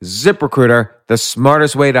ZipRecruiter.com/James. ZipRecruiter, the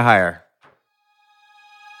smartest way to hire.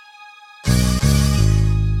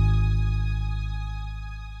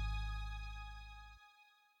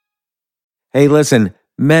 Hey, listen,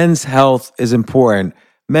 men's health is important.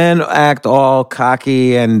 Men act all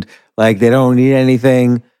cocky and like they don't need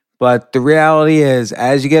anything. But the reality is,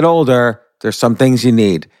 as you get older, there's some things you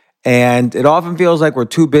need. And it often feels like we're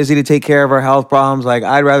too busy to take care of our health problems. Like,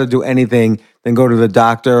 I'd rather do anything than go to the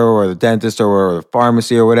doctor or the dentist or the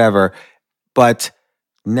pharmacy or whatever. But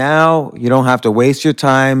now you don't have to waste your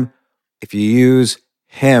time if you use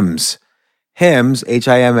Hims. Hims,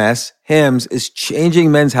 H-I-M-S, Hims is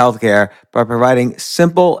changing men's healthcare by providing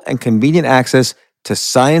simple and convenient access to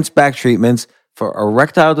science-backed treatments for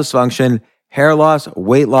erectile dysfunction, hair loss,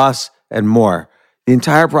 weight loss, and more. The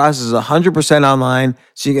entire process is 100% online,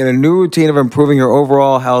 so you get a new routine of improving your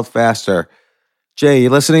overall health faster. Jay,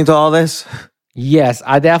 you listening to all this? Yes,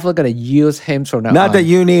 I definitely gonna use Hims from now on. Not that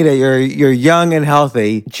you need it. You're young and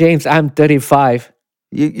healthy. James, I'm 35.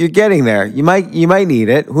 You're getting there. You might need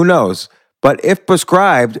it. Who knows? But if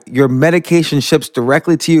prescribed, your medication ships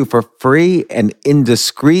directly to you for free and in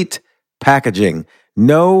discreet packaging.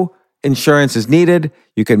 No insurance is needed.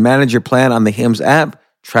 You can manage your plan on the Hims app,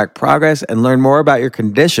 track progress, and learn more about your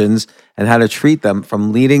conditions and how to treat them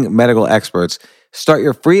from leading medical experts. Start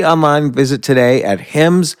your free online visit today at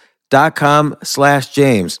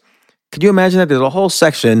hims.com/James. Can you imagine that? There's a whole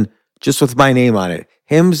section just with my name on it.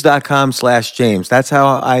 hims.com/James. That's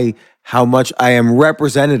how much I am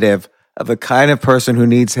representative of the kind of person who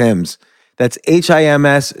needs Hims. That's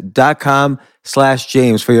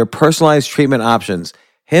HIMS.com/James for your personalized treatment options.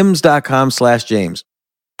 HIMS.com/James.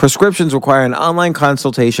 Prescriptions require an online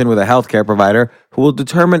consultation with a healthcare provider who will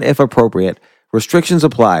determine if appropriate. Restrictions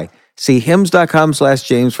apply. See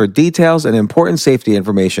HIMS.com/James for details and important safety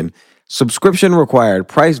information. Subscription required.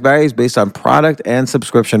 Price varies based on product and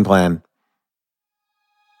subscription plan.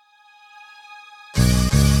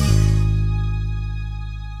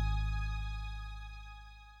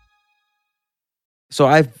 So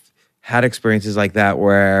I've had experiences like that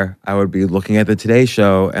where I would be looking at the Today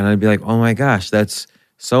Show and I'd be like, oh my gosh, that's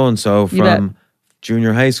so-and-so from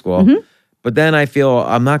junior high school. Mm-hmm. But then I feel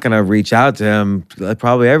I'm not going to reach out to him.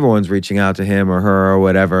 Probably everyone's reaching out to him or her or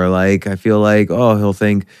whatever. Like, I feel like, oh, he'll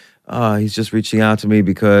think, oh, he's just reaching out to me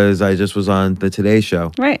because I just was on the Today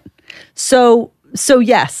Show. Right. So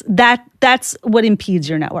yes, that's what impedes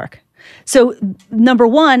your network. So number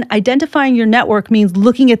one, identifying your network means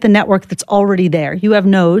looking at the network that's already there. You have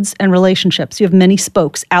nodes and relationships. You have many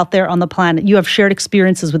spokes out there on the planet. You have shared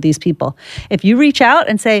experiences with these people. If you reach out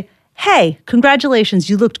and say, hey, congratulations,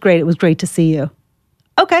 you looked great. It was great to see you.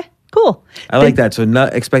 Okay, cool. I like that. So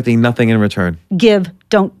not expecting nothing in return. Give.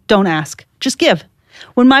 Don't ask. Just give.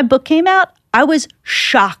 When my book came out, I was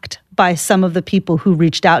shocked by some of the people who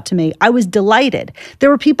reached out to me. I was delighted. There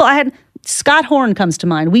were people Scott Horn comes to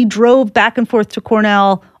mind. We drove back and forth to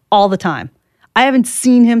Cornell all the time. I haven't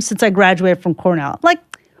seen him since I graduated from Cornell. Like,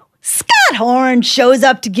 Scott Horn shows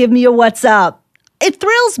up to give me a what's up. It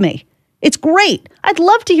thrills me. It's great. I'd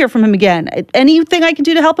love to hear from him again. Anything I can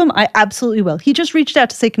do to help him, I absolutely will. He just reached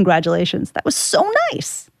out to say congratulations. That was so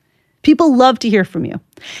nice. People love to hear from you.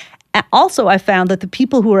 And also, I found that the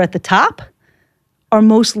people who are at the top are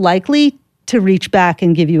most likely to reach back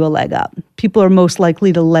and give you a leg up. People are most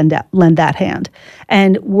likely to lend that hand.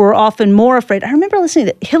 And we're often more afraid. I remember listening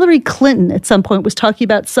to Hillary Clinton at some point was talking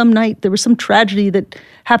about some night, there was some tragedy that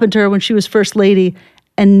happened to her when she was first lady,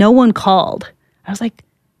 and no one called. I was like,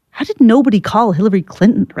 how did nobody call Hillary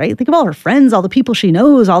Clinton, right? Think of all her friends, all the people she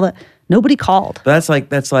knows, nobody called. But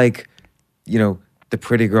that's like, the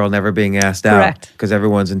pretty girl never being asked out because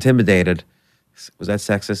everyone's intimidated. Was that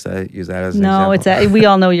sexist? I use that as an example. No, we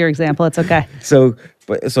all know your example. It's okay. So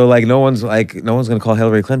no one's going to call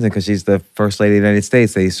Hillary Clinton because she's the first lady of the United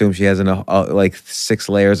States. They assume she has 6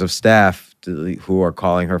 layers of staff who are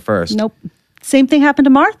calling her first. Nope. Same thing happened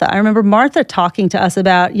to Martha. I remember Martha talking to us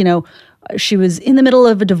about, she was in the middle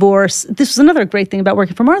of a divorce. This was another great thing about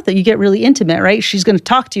working for Martha. You get really intimate, right? She's going to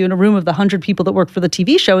talk to you in a room of the 100 people that work for the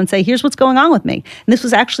TV show and say, here's what's going on with me. And this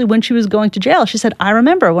was actually when she was going to jail. She said, I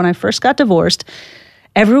remember when I first got divorced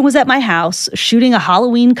Everyone was at my house shooting a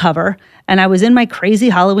Halloween cover, and I was in my crazy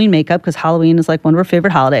Halloween makeup because Halloween is like one of her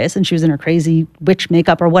favorite holidays, and she was in her crazy witch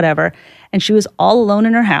makeup or whatever, and she was all alone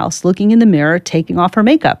in her house looking in the mirror, taking off her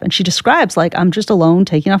makeup, and she describes like, I'm just alone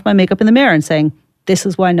taking off my makeup in the mirror and saying, this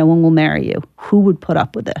is why no one will marry you. Who would put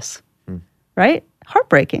up with this? Right?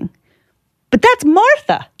 Heartbreaking. But that's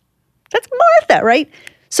Martha. That's Martha, right?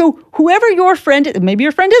 So whoever your friend is, maybe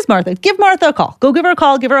your friend is Martha, give Martha a call. Go give her a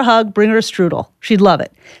call, give her a hug, bring her a strudel. She'd love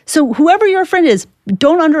it. So whoever your friend is,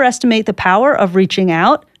 don't underestimate the power of reaching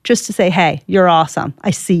out just to say, hey, you're awesome.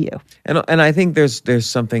 I see you. And I think there's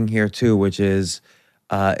something here too, which is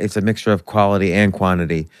it's a mixture of quality and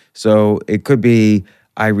quantity. So it could be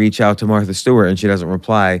I reach out to Martha Stewart and she doesn't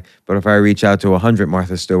reply, but if I reach out to 100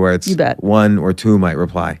 Martha Stewarts, You bet. 1 or 2 might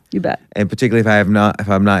reply. You bet. And particularly if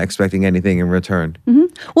I'm not expecting anything in return.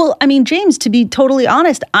 Well, I mean, James, to be totally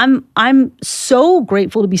honest, I'm so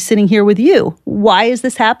grateful to be sitting here with you. Why is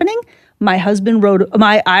this happening? I wrote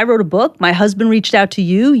a book. My husband reached out to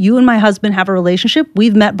you. You and my husband have a relationship.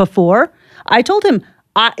 We've met before. I told him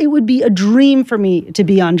it would be a dream for me to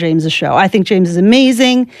be on James's show. I think James is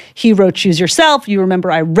amazing. He wrote Choose Yourself. You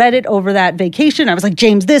remember I read it over that vacation. I was like,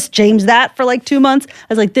 James this, James that for like 2 months. I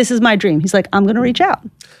was like, this is my dream. He's like, I'm going to reach out.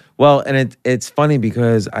 Well, and it's funny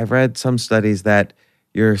because I've read some studies that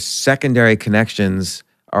your secondary connections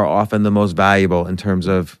are often the most valuable in terms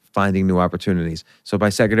of finding new opportunities. So by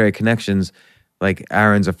secondary connections, like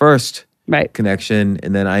Aaron's a first connection,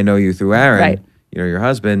 and then I know you through Aaron, your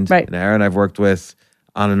husband, and Aaron I've worked with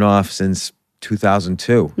on and off since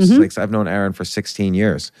 2002. So I've known Aaron for 16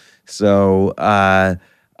 years. So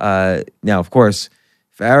now, of course,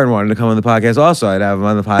 if Aaron wanted to come on the podcast also, I'd have him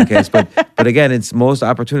on the podcast. But again, it's most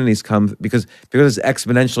opportunities come because it's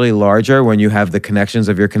exponentially larger when you have the connections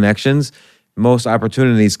of your connections. Most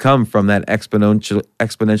opportunities come from that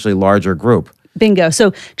exponentially larger group. Bingo.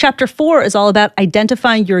 So chapter 4 is all about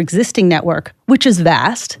identifying your existing network, which is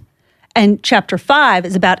vast. And chapter 5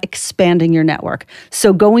 is about expanding your network.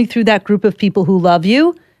 So going through that group of people who love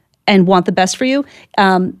you and want the best for you.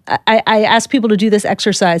 I ask people to do this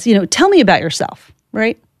exercise. Tell me about yourself,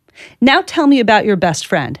 right? Now tell me about your best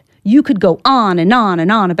friend. You could go on and on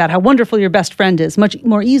and on about how wonderful your best friend is much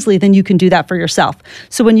more easily than you can do that for yourself.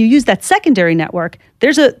 So when you use that secondary network,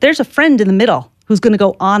 there's a friend in the middle who's going to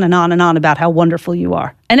go on and on and on about how wonderful you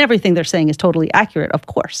are. And everything they're saying is totally accurate, of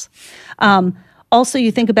course. Also,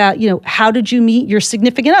 you think about, how did you meet your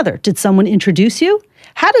significant other? Did someone introduce you?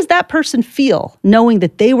 How does that person feel knowing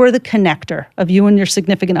that they were the connector of you and your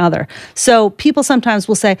significant other? So people sometimes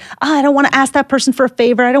will say, I don't want to ask that person for a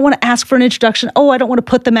favor. I don't want to ask for an introduction. I don't want to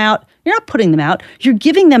put them out. You're not putting them out. You're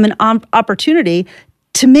giving them an opportunity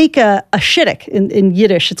to make a shidduch. In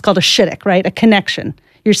Yiddish, it's called a shidduch, right? A connection.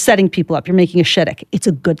 You're setting people up. You're making a shidduch. It's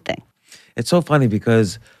a good thing. It's so funny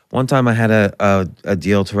because one time I had a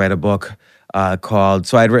deal to write a book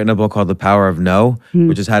so I'd written a book called The Power of No,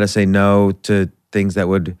 which is how to say no to things that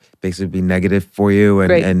would basically be negative for you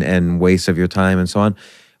and waste of your time and so on.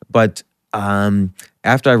 But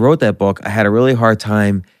after I wrote that book, I had a really hard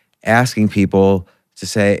time asking people to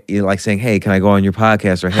say, saying, hey, can I go on your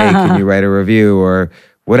podcast? Or, hey, can you write a review or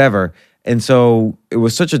whatever? And so it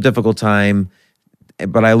was such a difficult time,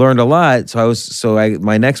 but I learned a lot.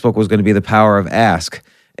 My next book was going to be The Power of Ask,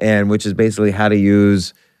 and which is basically how to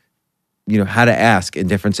use how to ask in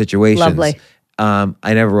different situations. Lovely.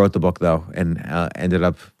 I never wrote the book though, and ended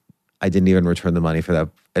up, I didn't even return the money for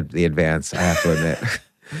the advance, I have to admit.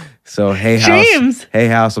 So, hey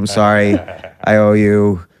house, I'm sorry. I owe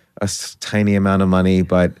you a tiny amount of money,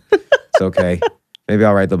 but it's okay. Maybe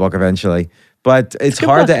I'll write the book eventually. But it's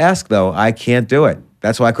hard to ask though. I can't do it.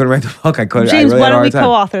 That's why I couldn't write the book. James, why don't we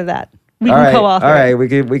co-author that? We can co-author. All right, we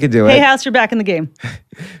could do it. Hey house, you're back in the game.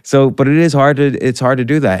 So, but it's hard to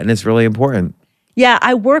do that, and it's really important. Yeah,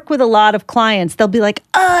 I work with a lot of clients. They'll be like,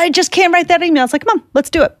 I just can't write that email. It's like, come on,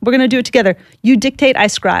 let's do it. We're going to do it together. You dictate, I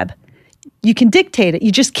scribe. You can dictate it.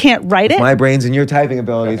 You just can't write it. My brains and your typing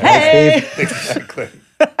abilities. Hey! Exactly.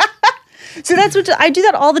 So that's what I do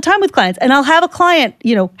that all the time with clients. And I'll have a client,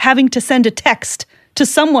 having to send a text to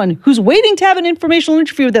someone who's waiting to have an informational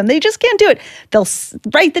interview with them. They just can't do it. They'll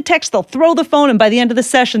write the text, they'll throw the phone, and by the end of the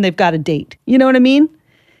session, they've got a date. You know what I mean?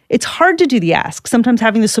 It's hard to do the ask. Sometimes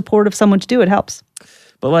having the support of someone to do it helps.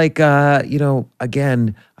 But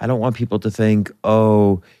again, I don't want people to think,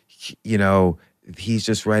 he's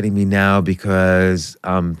just writing me now because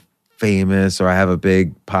I'm famous or I have a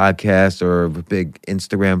big podcast or a big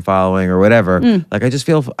Instagram following or whatever.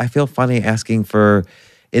 I feel funny asking for,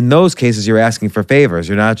 in those cases, you're asking for favors.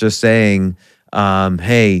 You're not just saying,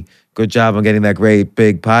 hey, good job on getting that great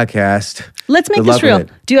big podcast. Let's make this real.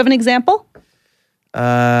 Do you have an example? Do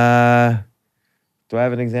I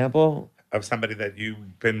have an example? Of somebody that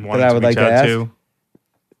you've been I wanting to would reach like to out ask? to?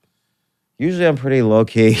 Usually I'm pretty low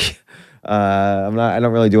key. I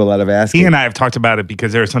don't really do a lot of asking. He and I have talked about it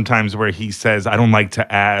because there are some times where he says, I don't like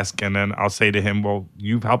to ask. And then I'll say to him, well,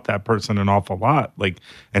 you've helped that person an awful lot.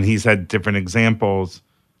 And he's had different examples.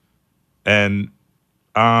 And,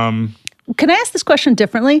 Can I ask this question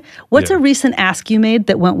differently? What's Yeah. a recent ask you made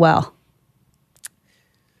that went well?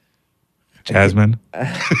 Jasmine.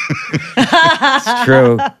 It's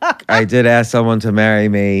true. I did ask someone to marry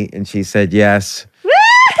me, and she said yes.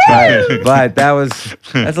 but that's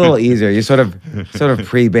a little easier. You sort of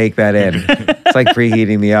pre-bake that in. It's like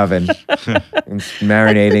preheating the oven and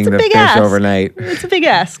marinating the big fish ask. overnight. It's a big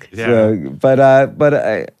ask. Yeah. So, but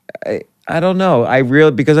I don't know. I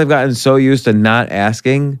really, because I've gotten so used to not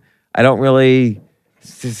asking, I don't really.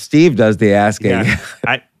 Steve does the asking. Yeah.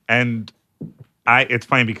 It's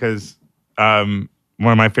funny because one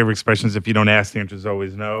of my favorite expressions, if you don't ask, the answer is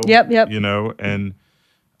always no. Yep. You know, and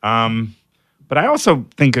but I also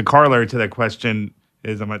think a corollary to that question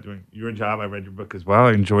is, I'm not doing your job. I read your book as well.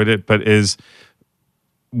 I enjoyed it. But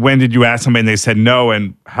when did you ask somebody and they said no,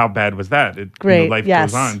 and how bad was that? Great, Life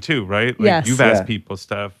yes. goes on too, right? Like Yes. you've asked Yeah. people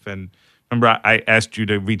stuff. And remember, I asked you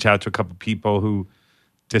to reach out to a couple people who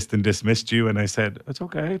dismissed you. And I said, it's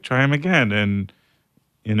okay, try them again. And,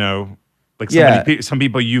 some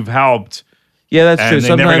people you've helped. Yeah, that's true. And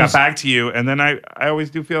they never got Sometimes, back to you. And then I always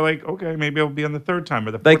do feel like, okay, maybe I'll be on the third time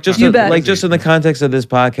or the fourth like just time. You bet. like just in the context of this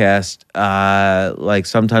podcast, like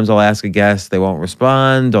sometimes I'll ask a guest, they won't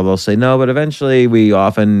respond, or they'll say no, but eventually we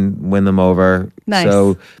often win them over. Nice.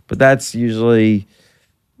 So, but that's usually,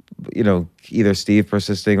 either Steve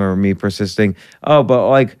persisting or me persisting. Oh, but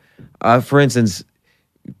like, for instance,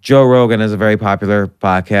 Joe Rogan has a very popular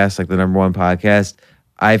podcast, like the #1 podcast.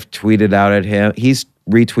 I've tweeted out at him. He's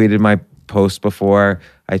retweeted my post before.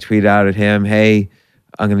 I tweeted out at him, hey,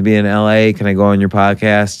 I'm going to be in LA. Can I go on your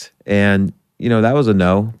podcast? And, that was a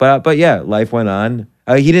no. But yeah, life went on.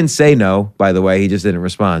 He didn't say no, by the way. He just didn't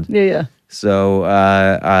respond. Yeah. So,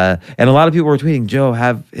 and a lot of people were tweeting, Joe,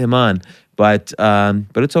 have him on. But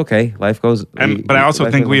it's okay. Life goes. But I also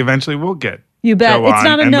think we eventually will get You bet. Joe It's on,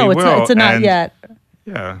 not a and no. we It's a not and- yet.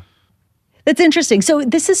 Yeah. That's interesting. So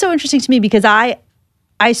this is so interesting to me because I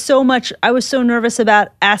was so nervous about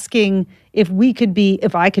asking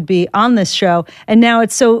if I could be on this show. And now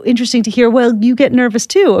it's so interesting to hear, well, you get nervous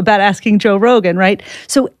too about asking Joe Rogan, right?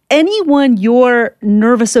 So anyone you're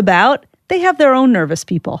nervous about, they have their own nervous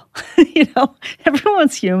people.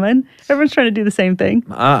 Everyone's human. Everyone's trying to do the same thing.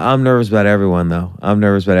 I'm nervous about everyone, though. I'm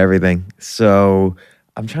nervous about everything. So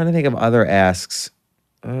I'm trying to think of other asks.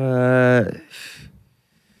 What's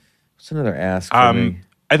another ask for me?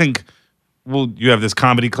 I think, you have this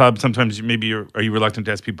comedy club. Sometimes are you reluctant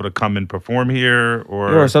to ask people to come and perform here?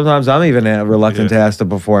 Or sometimes I'm even reluctant to ask to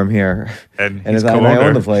perform here. And and he's I own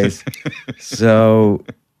co-owner. the place. So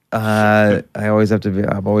I always have to be,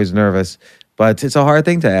 I'm always nervous. But it's a hard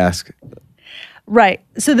thing to ask. Right.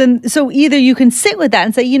 So either you can sit with that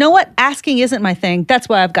and say, you know what, asking isn't my thing. That's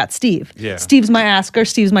why I've got Steve. Yeah. Steve's my asker.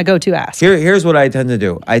 Steve's my go-to ask. Here's what I tend to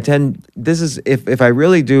do. If I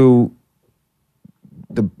really do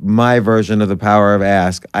my version of the power of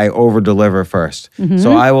ask, I over-deliver first. Mm-hmm.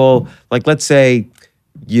 So I will, like, let's say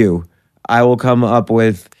I will come up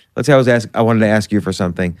with, let's say I wanted to ask you for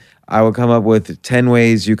something. I will come up with 10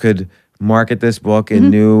 ways you could market this book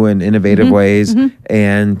in new and innovative ways,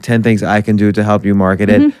 and 10 things I can do to help you market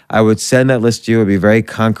it. I would send that list to you. It would be very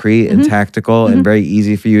concrete and tactical and very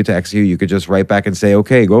easy for you to execute. You could just write back and say,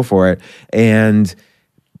 okay, go for it. And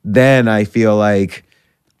then I feel like,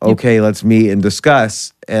 okay, let's meet and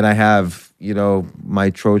discuss. And I have,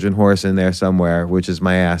 my Trojan horse in there somewhere, which is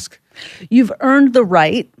my ask. You've earned the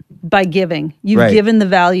right by giving. You've Right. given the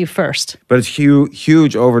value first. But it's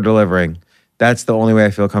huge over-delivering. That's the only way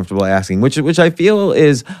I feel comfortable asking, which I feel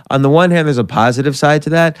is, on the one hand, there's a positive side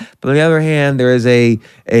to that, but on the other hand, there is a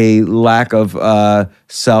lack of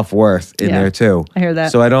self-worth in Yeah, there too. I hear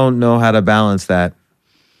that. So I don't know how to balance that.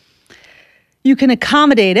 You can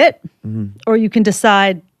accommodate it, or you can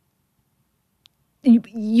decide.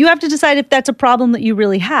 You have to decide if that's a problem that you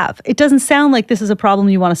really have. It doesn't sound like this is a problem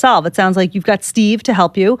you want to solve. It sounds like you've got Steve to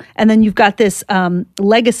help you, and then you've got this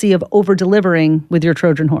legacy of over-delivering with your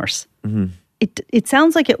Trojan horse. It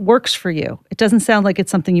sounds like it works for you. It doesn't sound like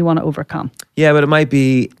it's something you want to overcome. Yeah, but it might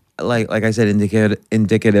be, like I said,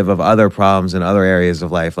 indicative of other problems in other areas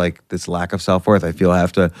of life, like this lack of self-worth. I feel I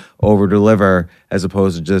have to over-deliver as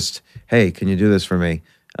opposed to just, hey, can you do this for me?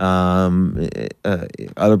 Other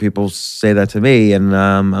people say that to me, and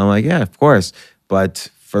I'm like, yeah, of course. But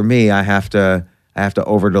for me, I have to I have to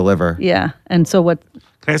over deliver. Yeah. And so what? Can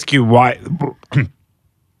I ask you why?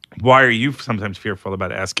 Why are you sometimes fearful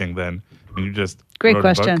about asking then? When you just Great wrote a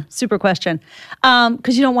question. book? Super question.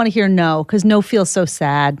 Because you don't want to hear no, because no feels so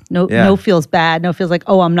sad. No feels bad. No feels like,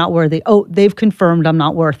 oh, I'm not worthy. Oh, they've confirmed I'm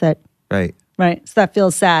not worth it. Right. Right. So that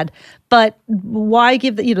feels sad. But why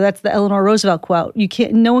give that's the Eleanor Roosevelt quote.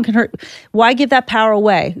 No one can hurt. Why give that power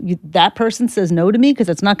away? That person says no to me because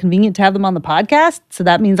it's not convenient to have them on the podcast. So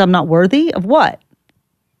that means I'm not worthy of what?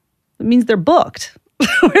 It means they're booked.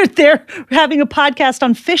 They're having a podcast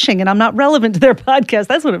on fishing and I'm not relevant to their podcast.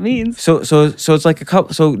 That's what it means. So it's like a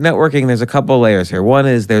couple. So networking, there's a couple layers here. One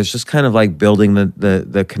is there's just kind of like building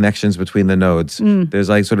the connections between the nodes. There's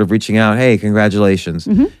like sort of reaching out. Hey, congratulations.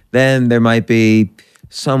 Then there might be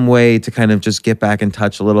some way to kind of just get back in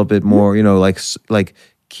touch a little bit more. Like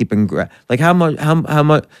keeping like how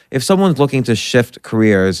much if someone's looking to shift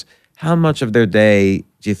careers, how much of their day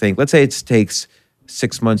do you think? Let's say it takes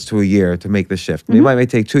 6 months to a year to make the shift. It may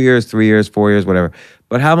take 2 years, 3 years, 4 years, whatever.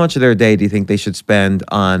 But how much of their day do you think they should spend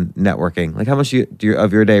on networking? Like how much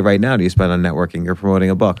of your day right now do you spend on networking? You're promoting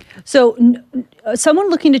a book. So someone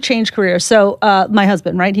looking to change careers. So my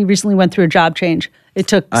husband, right? He recently went through a job change. It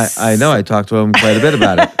took... I know. I talked to him quite a bit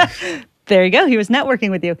about it. There you go. He was networking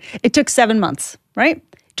with you. It took 7 months, right?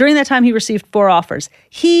 During that time, he received 4 offers.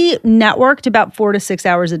 He networked about 4 to 6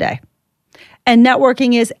 hours a day. And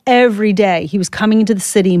networking is every day. He was coming into the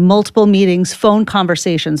city, multiple meetings, phone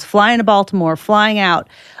conversations, flying to Baltimore, flying out.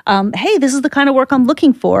 Hey, this is the kind of work I'm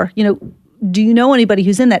looking for. Do you know anybody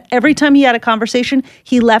who's in that? Every time he had a conversation,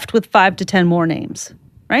 he left with 5 to 10 more names,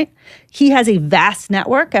 right? He has a vast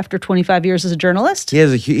network after 25 years as a journalist. He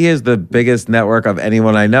has the biggest network of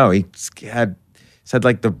anyone I know. He had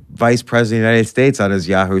like the vice president of the United States on his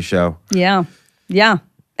Yahoo show. Yeah.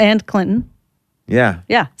 And Clinton.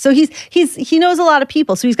 Yeah. So he knows a lot of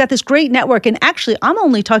people. So he's got this great network. And actually, I'm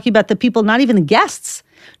only talking about the people, not even the guests,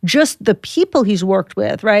 just the people he's worked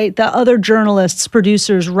with, right? The other journalists,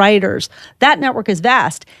 producers, writers. That network is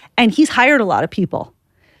vast. And he's hired a lot of people.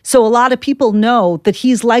 So a lot of people know that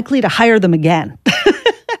he's likely to hire them again.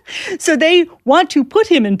 So they want to put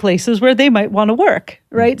him in places where they might want to work,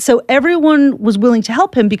 right? So everyone was willing to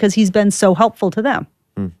help him because he's been so helpful to them.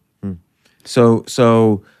 So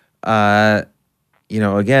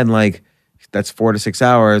again, like that's 4 to 6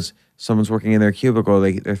 hours. Someone's working in their cubicle.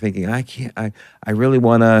 They're thinking, I really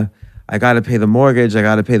want to, I got to pay the mortgage. I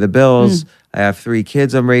got to pay the bills. I have 3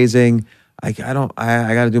 kids I'm raising. I got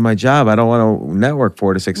to do my job. I don't want to network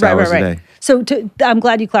 4 to 6 hours a day. So I'm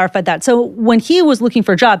glad you clarified that. So when he was looking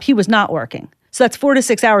for a job, he was not working. So that's 4 to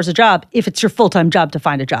 6 hours a job if it's your full-time job to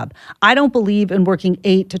find a job. I don't believe in working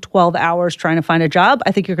 8 to 12 hours trying to find a job.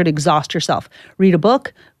 I think you're going to exhaust yourself. Read a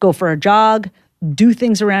book, go for a jog, do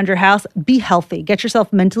things around your house, be healthy, get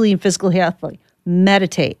yourself mentally and physically healthy,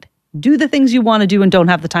 meditate, do the things you want to do and don't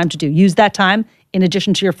have the time to do. Use that time in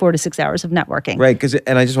addition to your 4 to 6 hours of networking. Right,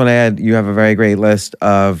 and I just want to add, you have a very great list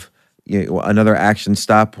of another action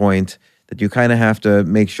stop point that you kind of have to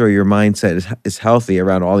make sure your mindset is healthy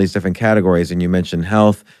around all these different categories. And you mentioned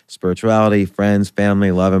health, spirituality, friends,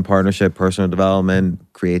 family, love and partnership, personal development,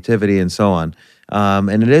 creativity, and so on.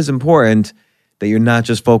 And it is important that you're not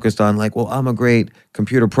just focused on like, well, I'm a great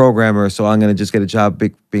computer programmer, so I'm going to just get a job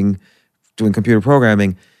doing computer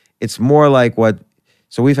programming. It's more like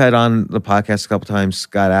so we've had on the podcast a couple times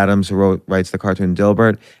Scott Adams, who writes the cartoon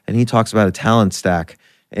Dilbert, and he talks about a talent stack.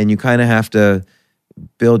 And you kind of have to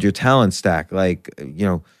build your talent stack. Like,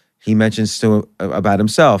 he mentions about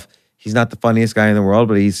himself. He's not the funniest guy in the world,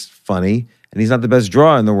 but he's funny. And he's not the best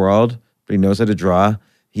drawer in the world, but he knows how to draw.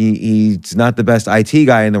 He's not the best IT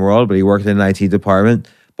guy in the world, but he worked in an IT department.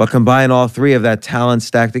 But combine all 3 of that talent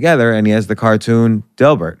stack together, and he has the cartoon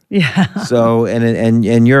Dilbert. Yeah. So, and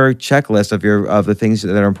your checklist of the things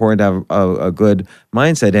that are important to have a good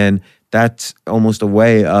mindset in, that's almost a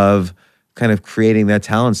way of kind of creating that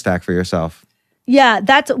talent stack for yourself. Yeah,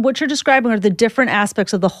 that's what you're describing are the different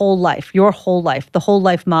aspects of the whole life, your whole life, the whole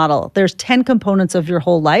life model. There's 10 components of your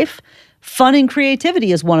whole life. Fun and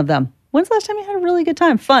creativity is one of them. When's the last time you had a really good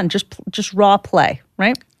time? Fun, just raw play,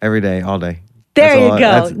 right? Every day, all day. There you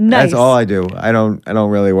go. Nice. That's all I do. I don't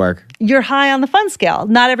really work. You're high on the fun scale.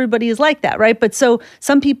 Not everybody is like that, right? But so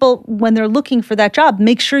some people, when they're looking for that job,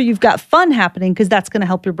 make sure you've got fun happening because that's going to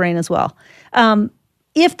help your brain as well.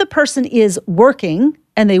 If the person is working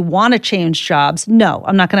and they want to change jobs, no,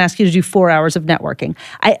 I'm not going to ask you to do 4 hours of networking.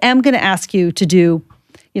 I am going to ask you to do,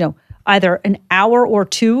 either an hour or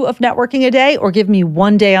 2 of networking a day, or give me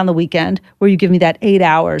 1 day on the weekend where you give me that 8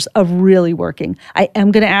 hours of really working. I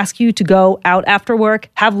am going to ask you to go out after work,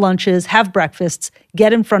 have lunches, have breakfasts,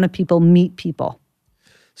 get in front of people, meet people.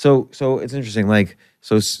 So it's interesting. Like,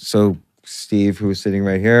 so Steve, who's sitting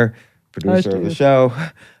right here, producer of the Steve. show,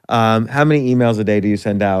 how many emails a day do you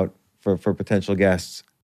send out for potential guests?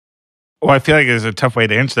 Well, I feel like there's a tough way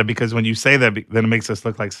to answer that because when you say that, then it makes us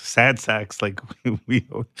look like sad sacks. Like we,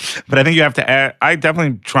 but I think you have to add, I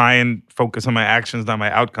definitely try and focus on my actions, not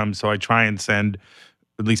my outcomes. So I try and send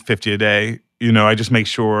at least 50 a day. You know, I just make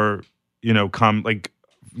sure, you know, like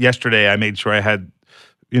yesterday I made sure I had,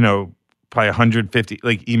 you know, probably 150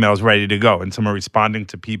 like emails ready to go. And some are responding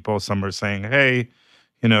to people. Some are saying, hey,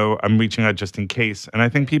 you know, I'm reaching out just in case. And I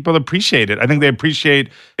think people appreciate it. I think they appreciate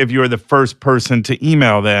if you're the first person to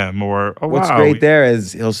email them or, oh, What's wow. great there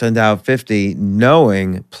is he'll send out 50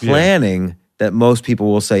 planning that most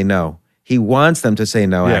people will say no. He wants them to say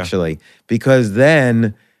no, actually, because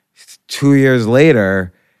then 2 years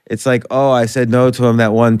later, it's like, oh, I said no to him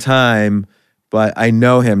that one time, but I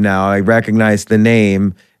know him now. I recognize the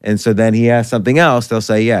name. And so then he asks something else, they'll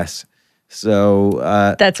say yes. So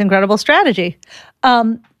that's incredible strategy.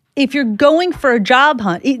 If you're going for a job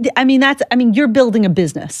hunt, you're building a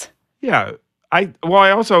business. Yeah. I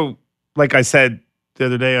also, like I said the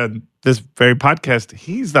other day on this very podcast,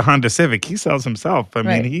 he's the Honda Civic. He sells himself. I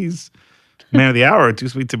mean, he's man of the hour, too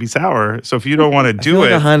sweet to be sour. So if you don't want to do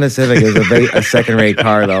it. A Honda Civic is a second-rate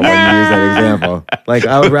car, though, when you use that example. Like,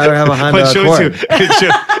 I would rather have a Honda Accord.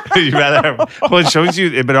 It shows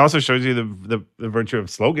you, but it also shows you the virtue of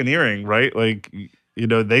sloganeering, right? Like, you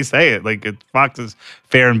know, they say it, like Fox is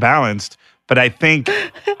fair and balanced. But I think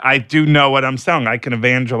I do know what I'm selling. I can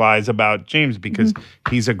evangelize about James because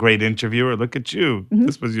he's a great interviewer. Look at you.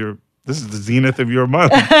 This is the zenith of your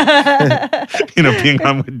month. You know, being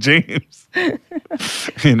on with James.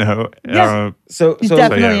 You know. Yes. So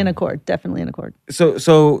definitely an accord. Definitely an accord.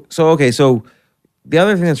 So okay. So the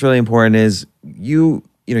other thing that's really important is you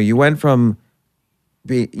went from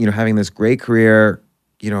having this great career,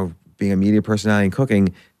 being a media personality and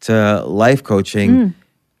cooking to life coaching.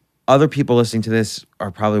 Other people listening to this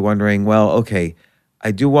are probably wondering, well, okay,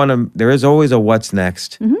 I do want to, there is always a what's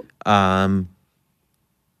next.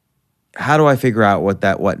 How do I figure out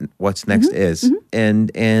what's next is?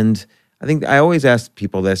 And I think I always ask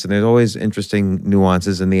people this, and there's always interesting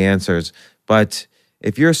nuances in the answers. But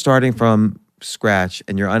if you're starting from scratch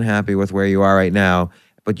and you're unhappy with where you are right now,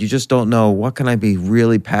 but you just don't know, what can I be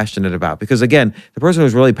really passionate about? Because again, the person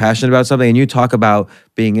who's really passionate about something, and you talk about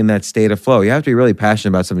being in that state of flow, you have to be really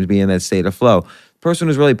passionate about something to be in that state of flow. The person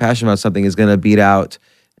who's really passionate about something is going to beat out,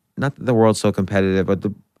 not that the world's so competitive, but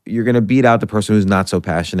you're going to beat out the person who's not so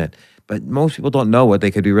passionate. But most people don't know what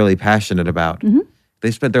they could be really passionate about.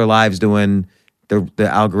 They spent their lives doing the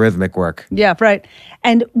algorithmic work. Yeah, right.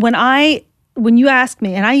 And when you ask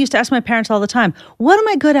me, and I used to ask my parents all the time, what am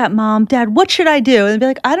I good at, Mom, Dad? What should I do? And they'd be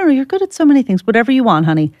like, I don't know. You're good at so many things. Whatever you want,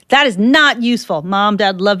 honey. That is not useful. Mom,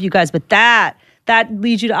 Dad, love you guys. But that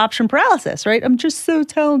leads you to option paralysis, right? I'm just so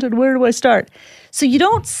talented. Where do I start? So you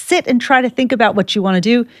don't sit and try to think about what you want to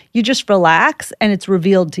do. You just relax and it's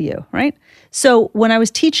revealed to you, right? So when I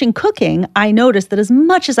was teaching cooking, I noticed that as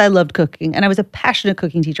much as I loved cooking, and I was a passionate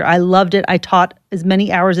cooking teacher, I loved it. I taught as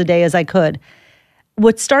many hours a day as I could.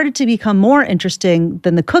 What started to become more interesting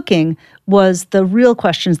than the cooking was the real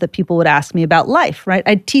questions that people would ask me about life, right?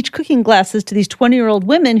 I'd teach cooking classes to these 20-year-old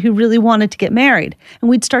women who really wanted to get married. And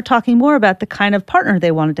we'd start talking more about the kind of partner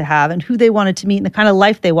they wanted to have and who they wanted to meet and the kind of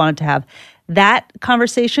life they wanted to have. That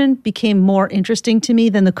conversation became more interesting to me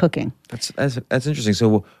than the cooking. That's interesting.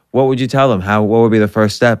 So what would you tell them? What would be the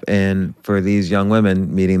first step for these young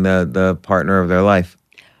women meeting the partner of their life?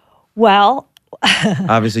 Well,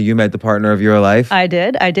 obviously you met the partner of your life. I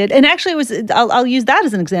did. And actually I'll use that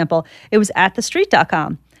as an example. It was at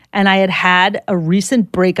thestreet.com. And I had a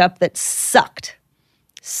recent breakup that sucked.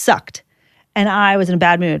 And I was in a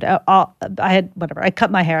bad mood. I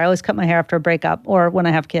cut my hair. I always cut my hair after a breakup or when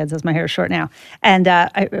I have kids, as my hair is short now. And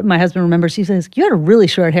my husband remembers, he says, you had a really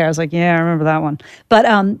short hair. I was like, yeah, I remember that one.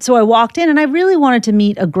 But so I walked in and I really wanted to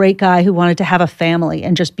meet a great guy who wanted to have a family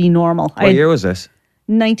and just be normal. What year was this?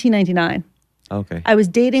 1999. Okay. I was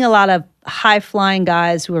dating a lot of high-flying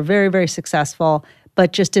guys who were very, very successful,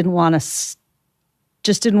 but just didn't want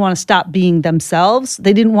to stop being themselves.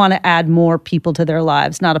 They didn't want to add more people to their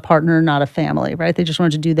lives, not a partner, not a family, right? They just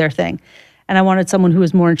wanted to do their thing. And I wanted someone who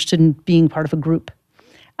was more interested in being part of a group.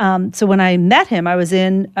 So when I met him, I was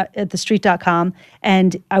at thestreet.com,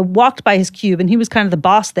 and I walked by his cube, and he was kind of the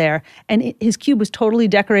boss there. And his cube was totally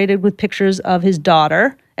decorated with pictures of his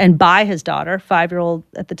daughter, and by his daughter, 5-year-old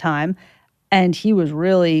at the time. And he was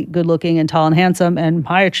really good looking and tall and handsome and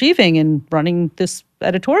high achieving and running this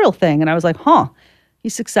editorial thing. And I was like,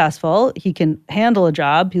 he's successful. He can handle a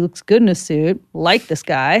job. He looks good in a suit. Like this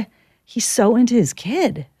guy. he's so into his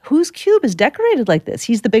kid. Whose cube is decorated like this?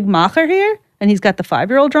 He's the big macher here, and he's got the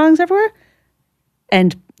 5-year-old drawings everywhere.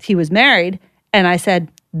 And he was married, and I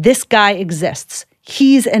said, this guy exists.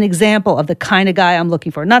 He's an example of the kind of guy I'm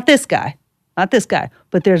looking for. Not this guy,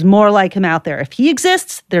 but there's more like him out there. If he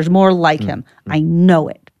exists, there's more like him. I know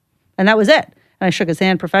it. And that was it. And I shook his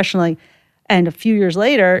hand professionally. And a few years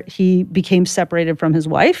later, he became separated from his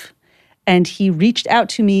wife, and he reached out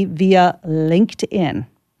to me via LinkedIn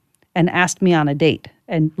and asked me on a date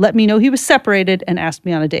and let me know he was separated and asked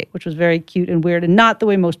me on a date, which was very cute and weird and not the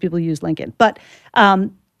way most people use LinkedIn. But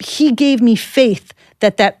he gave me faith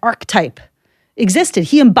that archetype existed.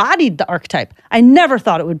 He embodied the archetype. I never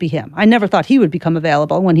thought it would be him. I never thought he would become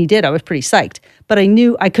available. When he did, I was pretty psyched. But I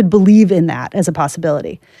knew I could believe in that as a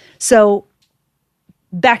possibility. So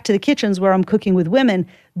back to the kitchens where I'm cooking with women,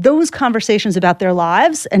 those conversations about their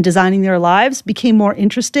lives and designing their lives became more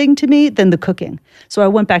interesting to me than the cooking. So I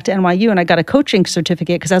went back to NYU and I got a coaching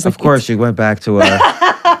certificate because I was like, of course, you went back to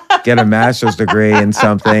get a master's degree in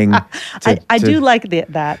something. I do like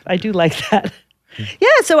that. I do like that. Yeah,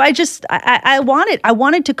 so I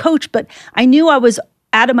wanted to coach, but I knew I was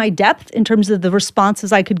out of my depth in terms of the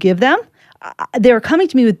responses I could give them. They were coming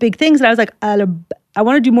to me with big things, and I was like, I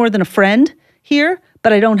want to do more than a friend here,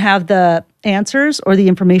 but I don't have the answers or the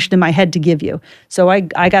information in my head to give you. So I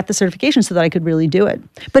got the certification so that I could really do it.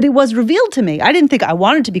 But it was revealed to me. I didn't think I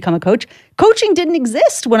wanted to become a coach. Coaching didn't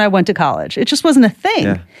exist when I went to college. It just wasn't a thing.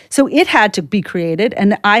 Yeah. So it had to be created,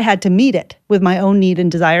 and I had to meet it with my own need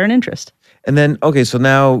and desire and interest. And then, okay, so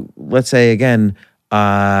now let's say again,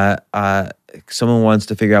 someone wants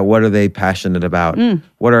to figure out what are they passionate about.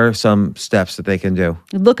 What are some steps that they can do?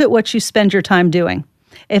 Look at what you spend your time doing.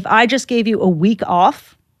 If I just gave you a week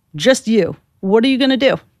off, just you, what are you going to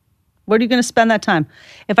do? Where are you going to spend that time?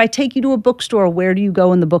 If I take you to a bookstore, where do you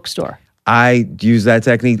go in the bookstore? I use that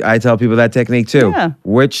technique. I tell people that technique too. Yeah.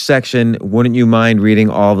 Which section wouldn't you mind reading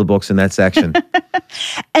all the books in that section?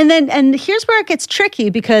 And here's where it gets tricky,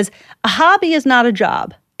 because a hobby is not a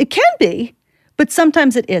job. It can be, but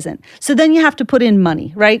sometimes it isn't. So then you have to put in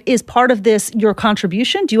money, right? Is part of this your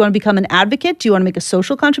contribution? Do you want to become an advocate? Do you want to make a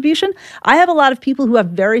social contribution? I have a lot of people who have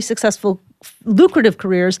very successful, lucrative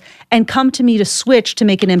careers and come to me to switch to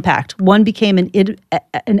make an impact. One became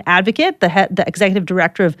an advocate, the executive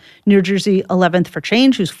director of New Jersey 11th for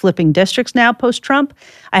Change, who's flipping districts now post-Trump.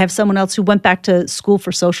 I have someone else who went back to school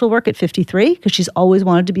for social work at 53 because she's always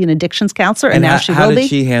wanted to be an addictions counselor, and now she will be. How did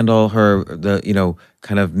she handle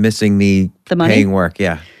kind of missing the money? Paying work?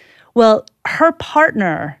 Yeah. Well, her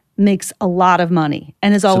partner makes a lot of money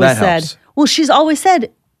and has always said, helps. Well, she's always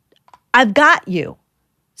said, I've got you.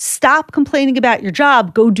 Stop complaining about your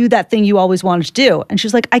job. Go do that thing you always wanted to do. And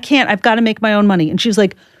she's like, I can't. I've got to make my own money. And she's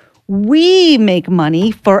like, we make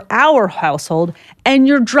money for our household, and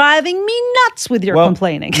you're driving me nuts with your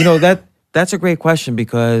complaining. That's a great question,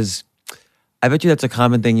 because I bet you that's a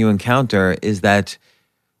common thing you encounter, is that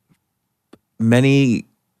many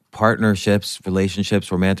partnerships,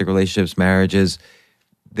 relationships, romantic relationships, marriages,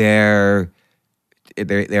 there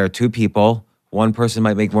are two people. One person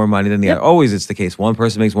might make more money than the other. Always it's the case. One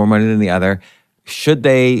person makes more money than the other. Should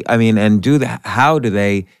they, how do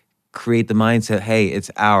they create the mindset, hey, it's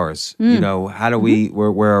ours? How do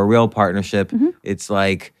we're a real partnership. It's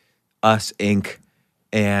like us Inc.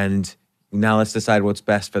 And now let's decide what's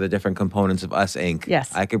best for the different components of us Inc. Yes.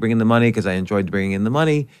 I could bring in the money because I enjoyed bringing in the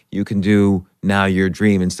money. You can do now your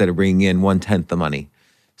dream instead of bringing in 1/10 the money.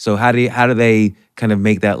 So how do they kind of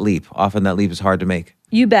make that leap? Often that leap is hard to make.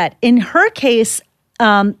 You bet. In her case,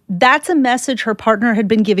 that's a message her partner had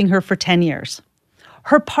been giving her for 10 years.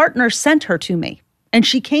 Her partner sent her to me, and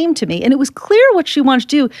she came to me, and it was clear what she wanted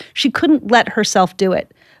to do. She couldn't let herself do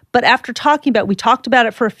it. But after we talked about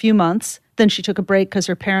it for a few months. Then she took a break because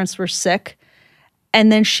her parents were sick.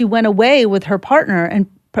 And then she went away with her partner, and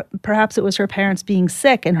perhaps it was her parents being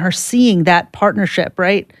sick and her seeing that partnership,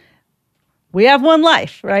 right? We have one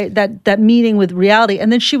life, right? That meeting with reality.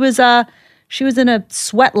 And then she was in a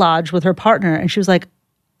sweat lodge with her partner, and she was like,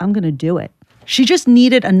 I'm going to do it. She just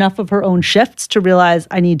needed enough of her own shifts to realize,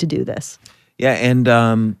 I need to do this. Yeah, and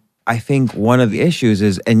I think one of the issues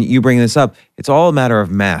is, and you bring this up, it's all a matter of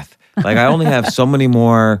math. Like, I only have so many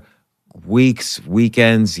more weeks,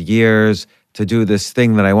 weekends, years to do this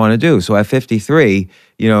thing that I want to do. So at 53,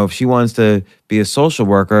 if she wants to be a social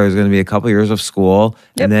worker, there's going to be a couple years of school,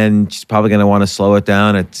 and then she's probably going to want to slow it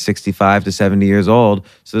down at 65 to 70 years old.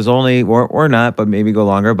 So there's only, or not, but maybe go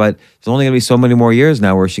longer, but there's only going to be so many more years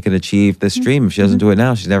now where she can achieve this dream. If she doesn't do it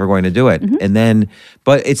now, she's never going to do it. And then,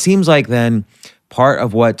 but it seems like then part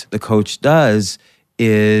of what the coach does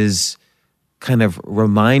is kind of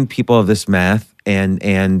remind people of this math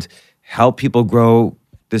and help people grow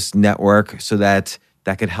this network so that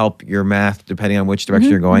could help your math depending on which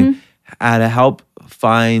direction you're going, how to help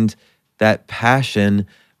find that passion,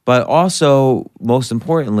 but also most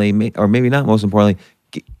importantly, or maybe not most importantly,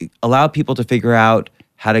 allow people to figure out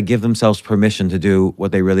how to give themselves permission to do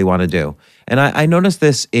what they really want to do. And I noticed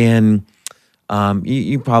this in,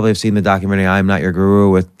 you probably have seen the documentary I'm Not Your Guru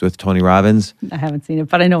with Tony Robbins. I haven't seen it,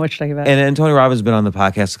 but I know what you're talking about. And Tony Robbins has been on the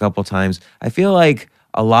podcast a couple of times. I feel like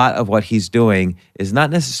a lot of what he's doing is not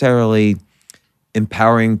necessarily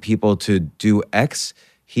empowering people to do X.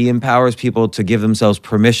 He empowers people to give themselves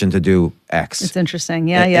permission to do X. It's interesting.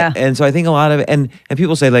 Yeah. And so I think a lot of it, and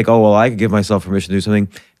people say like, oh, well, I could give myself permission to do something.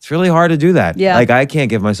 It's really hard to do that. Yeah. Like I can't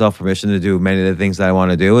give myself permission to do many of the things that I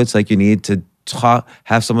want to do. It's like you need to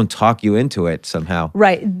have someone talk you into it somehow.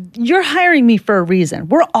 Right. You're hiring me for a reason.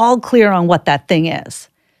 We're all clear on what that thing is.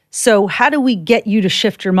 So how do we get you to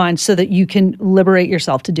shift your mind so that you can liberate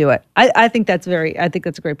yourself to do it? I think that's a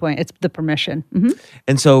great point. It's the permission. Mm-hmm.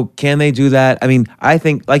 And so can they do that? I mean, I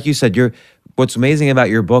think, like you said, what's amazing about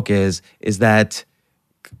your book is that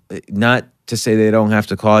not to say they don't have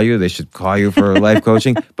to call you, they should call you for life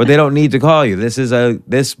coaching, but they don't need to call you.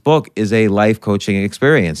 This book is a life coaching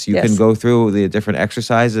experience. You can go through the different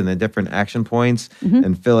exercises and the different action points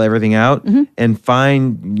and fill everything out and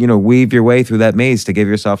find, weave your way through that maze to give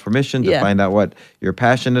yourself permission to find out what you're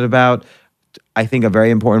passionate about. I think a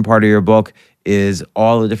very important part of your book is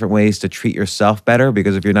all the different ways to treat yourself better,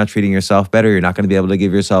 because if you're not treating yourself better, you're not going to be able to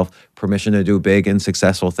give yourself permission to do big and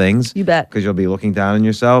successful things. You bet. Because you'll be looking down on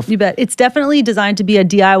yourself. You bet. It's definitely designed to be a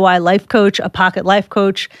DIY life coach, a pocket life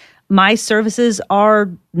coach. My services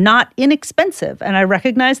are not inexpensive, and I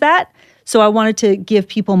recognize that. So I wanted to give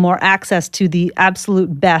people more access to the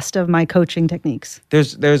absolute best of my coaching techniques.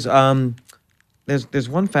 There's one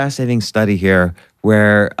fascinating study here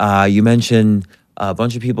where you mention a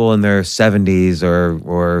bunch of people in their 70s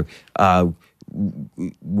or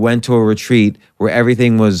went to a retreat where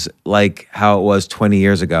everything was like how it was 20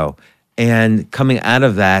 years ago. And coming out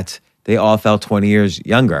of that, they all felt 20 years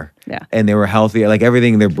younger. Yeah. And they were healthier. Like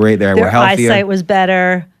everything, their brain, they were healthier. Their eyesight was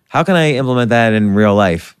better. How can I implement that in real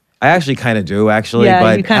life? I actually kind of do, actually. Yeah,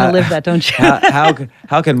 but you kind of live that, don't you?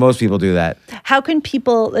 how can most people do that? How can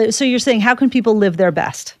people, so you're saying, how can people live their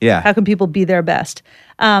best? Yeah. How can people be their best?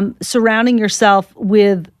 Surrounding yourself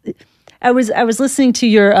with, I was listening to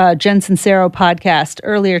your Jen Sincero podcast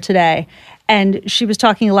earlier today, and she was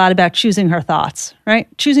talking a lot about choosing her thoughts, right?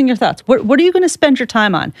 Choosing your thoughts. What are you going to spend your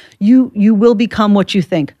time on? You will become what you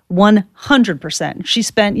think, 100%. She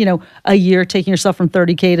spent, a year taking herself from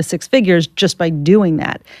 30K to six figures just by doing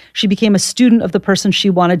that. She became a student of the person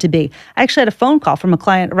she wanted to be. I actually had a phone call from a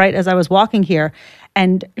client right as I was walking here,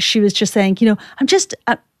 and she was just saying, she's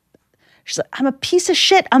like, I'm a piece of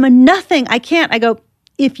shit. I'm a nothing. I can't. I go,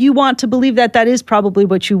 if you want to believe that, that is probably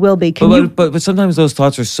what you will be. But sometimes those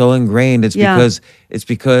thoughts are so ingrained. It's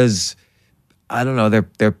because I don't know,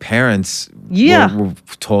 their parents were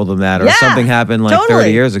told them that, or something happened like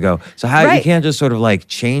 30 years ago. So you can't just sort of like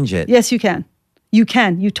change it. Yes, you can. You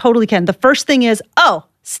can. You totally can. The first thing is,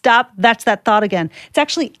 stop. That's that thought again. It's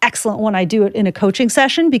actually excellent when I do it in a coaching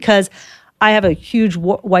session, because I have a huge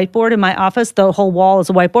whiteboard in my office. The whole wall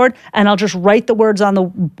is a whiteboard, and I'll just write the words on the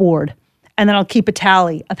board. And then I'll keep a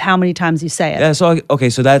tally of how many times you say it. Yeah. So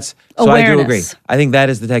that's awareness. I do agree. I think that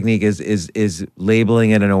is the technique is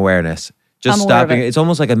labeling it an awareness. Just stopping it. It's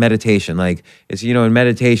almost like a meditation. Like it's in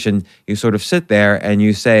meditation you sort of sit there and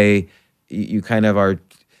you say you kind of are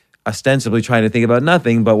ostensibly trying to think about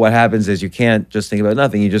nothing, but what happens is you can't just think about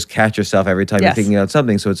nothing. You just catch yourself every time you're thinking about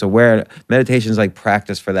something. So it's aware. Meditation is like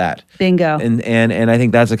practice for that. Bingo. And I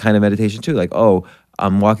think that's a kind of meditation too. Like,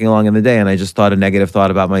 I'm walking along in the day and I just thought a negative thought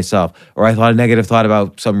about myself, or I thought a negative thought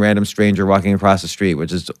about some random stranger walking across the street,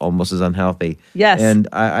 which is almost as unhealthy. Yes. And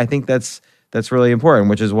I think that's really important,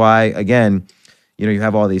 which is why, again, you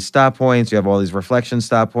have all these stop points, you have all these reflection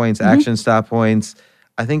stop points, action stop points.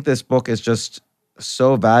 I think this book is just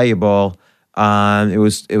so valuable. It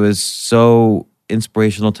was so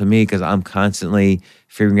inspirational to me because I'm constantly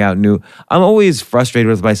figuring out I'm always frustrated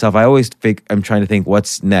with myself. I always think I'm trying to think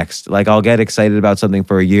what's next. Like I'll get excited about something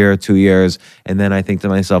for a year, 2 years, and then I think to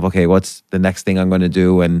myself, okay, what's the next thing I'm going to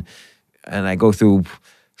do? And I go through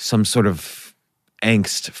some sort of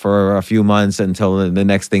angst for a few months until the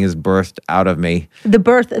next thing is birthed out of me.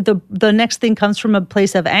 The next thing comes from a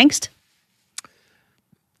place of angst?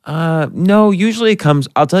 No, usually it comes,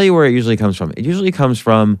 I'll tell you where it usually comes from. It usually comes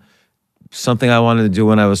from something I wanted to do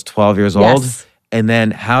when I was 12 years old. And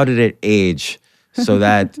then how did it age so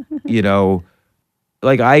that,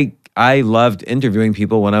 like I loved interviewing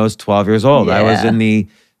people when I was 12 years old. I was in the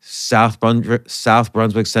South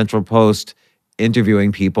Brunswick Central Post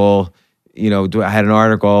interviewing people. I had an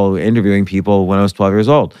article interviewing people when I was 12 years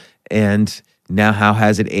old. And now how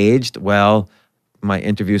has it aged? Well, my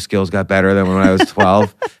interview skills got better than when I was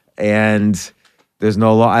 12. And there's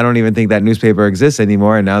I don't even think that newspaper exists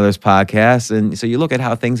anymore. And now there's podcasts. And so you look at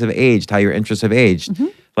how things have aged, how your interests have aged. Mm-hmm.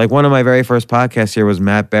 Like one of my very first podcasts here was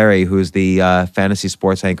Matt Berry, who's the fantasy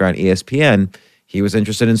sports anchor on ESPN. He was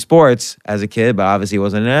interested in sports as a kid, but obviously he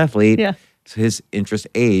wasn't an athlete. Yeah. So his interest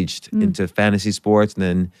aged into fantasy sports and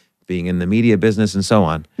then being in the media business and so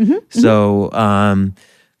on. Mm-hmm. So,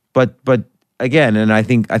 but again, and I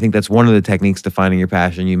think that's one of the techniques to finding your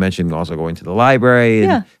passion. You mentioned also going to the library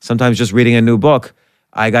and sometimes just reading a new book.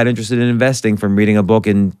 I got interested in investing from reading a book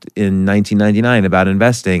in 1999 about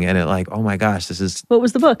investing, and oh my gosh, this is... What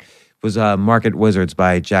was the book? It was Market Wizards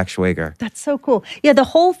by Jack Schwager. That's so cool. Yeah, the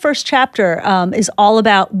whole first chapter is all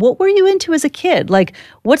about what were you into as a kid? Like,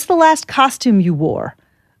 what's the last costume you wore?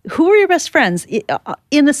 Who were your best friends?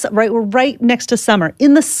 We're right next to summer.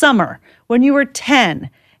 In the summer, when you were 10,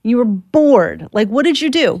 you were bored. Like, what did you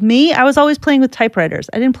do? Me, I was always playing with typewriters.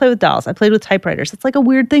 I didn't play with dolls. I played with typewriters. It's like a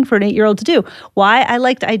weird thing for an 8-year-old to do. Why? I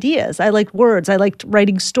liked ideas. I liked words. I liked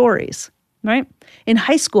writing stories, right? In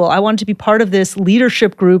high school, I wanted to be part of this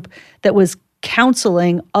leadership group that was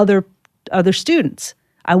counseling other students.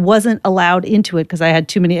 I wasn't allowed into it because I had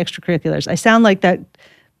too many extracurriculars. I sound like that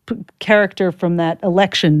character from that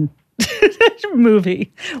election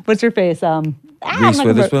movie. What's her face? Reese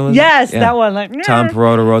Witherspoon? Yes, that one. Like, Tom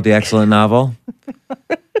Perrotta wrote the excellent novel.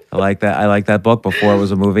 I like that. I like that book before it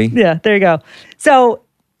was a movie. Yeah, there you go. So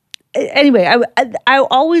anyway, I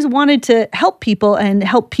always wanted to help people and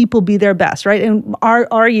help people be their best, right? And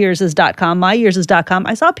our years is .com, my years is .com.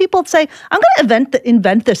 I saw people say, I'm going to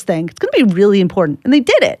invent this thing. It's going to be really important. And they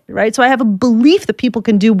did it, right? So I have a belief that people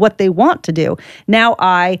can do what they want to do. Now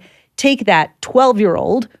I take that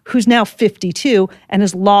 12-year-old who's now 52 and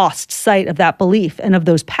has lost sight of that belief and of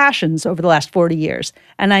those passions over the last 40 years.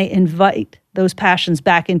 And I invite those passions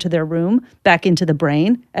back into their room, back into the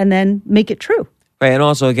brain, and then make it true. Right, and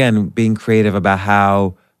also, again, being creative about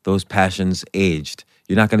how those passions aged.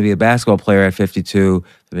 You're not going to be a basketball player at 52.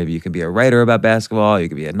 Maybe you can be a writer about basketball. You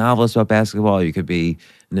could be a novelist about basketball. You could be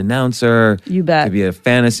an announcer. You bet. You could be a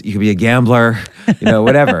fantasy. You could be a gambler.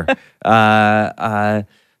 Whatever.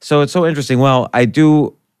 So it's so interesting. Well, I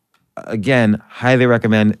do, again, highly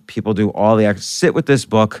recommend people do all the sit with this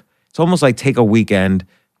book. It's almost like take a weekend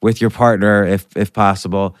with your partner, if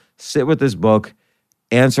possible. Sit with this book.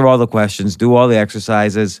 Answer all the questions, do all the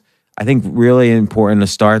exercises. I think really important to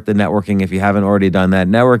start the networking if you haven't already done that.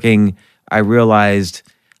 Networking, I realized,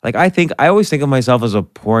 I always think of myself as a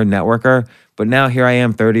poor networker, but now here I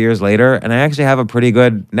am 30 years later, and I actually have a pretty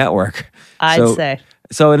good network. I'd say.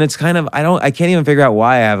 So, and it's kind of, I can't even figure out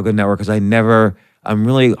why I have a good network because I'm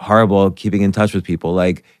really horrible at keeping in touch with people.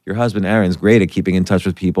 Like your husband, Aaron's great at keeping in touch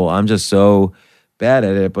with people. I'm just so bad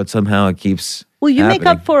at it, but somehow it keeps you happening. Make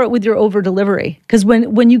up for it with your over delivery. Because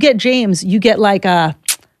when you get James, you get like a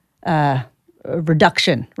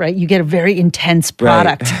reduction, right? You get a very intense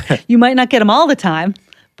product. Right. You might not get them all the time,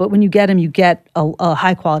 but when you get them, you get a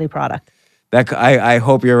high quality product. I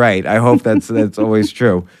hope you're right. I hope that's always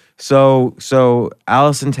true. So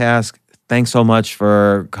Allison Task, thanks so much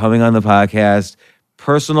for coming on the podcast.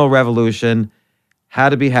 Personal Revolution, How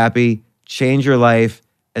to Be Happy, Change Your Life,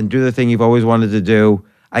 and Do the Thing You've Always Wanted to Do.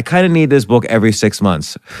 I kind of need this book every 6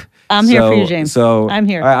 months. I'm here for you, James. So I'm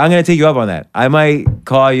here. All right, I'm going to take you up on that. I might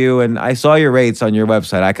call you, and I saw your rates on your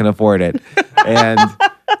website. I can afford it. And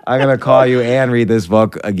I'm going to call you and read this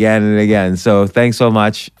book again and again. So thanks so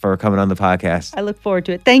much for coming on the podcast. I look forward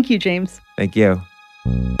to it. Thank you, James. Thank you.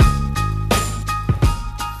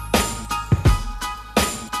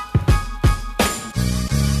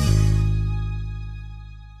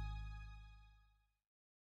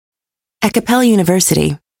 At Capella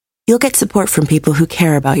University, you'll get support from people who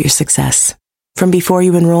care about your success. From before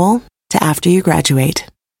you enroll to after you graduate,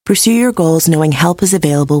 pursue your goals knowing help is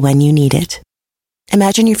available when you need it.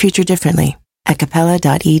 Imagine your future differently at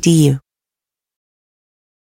capella.edu.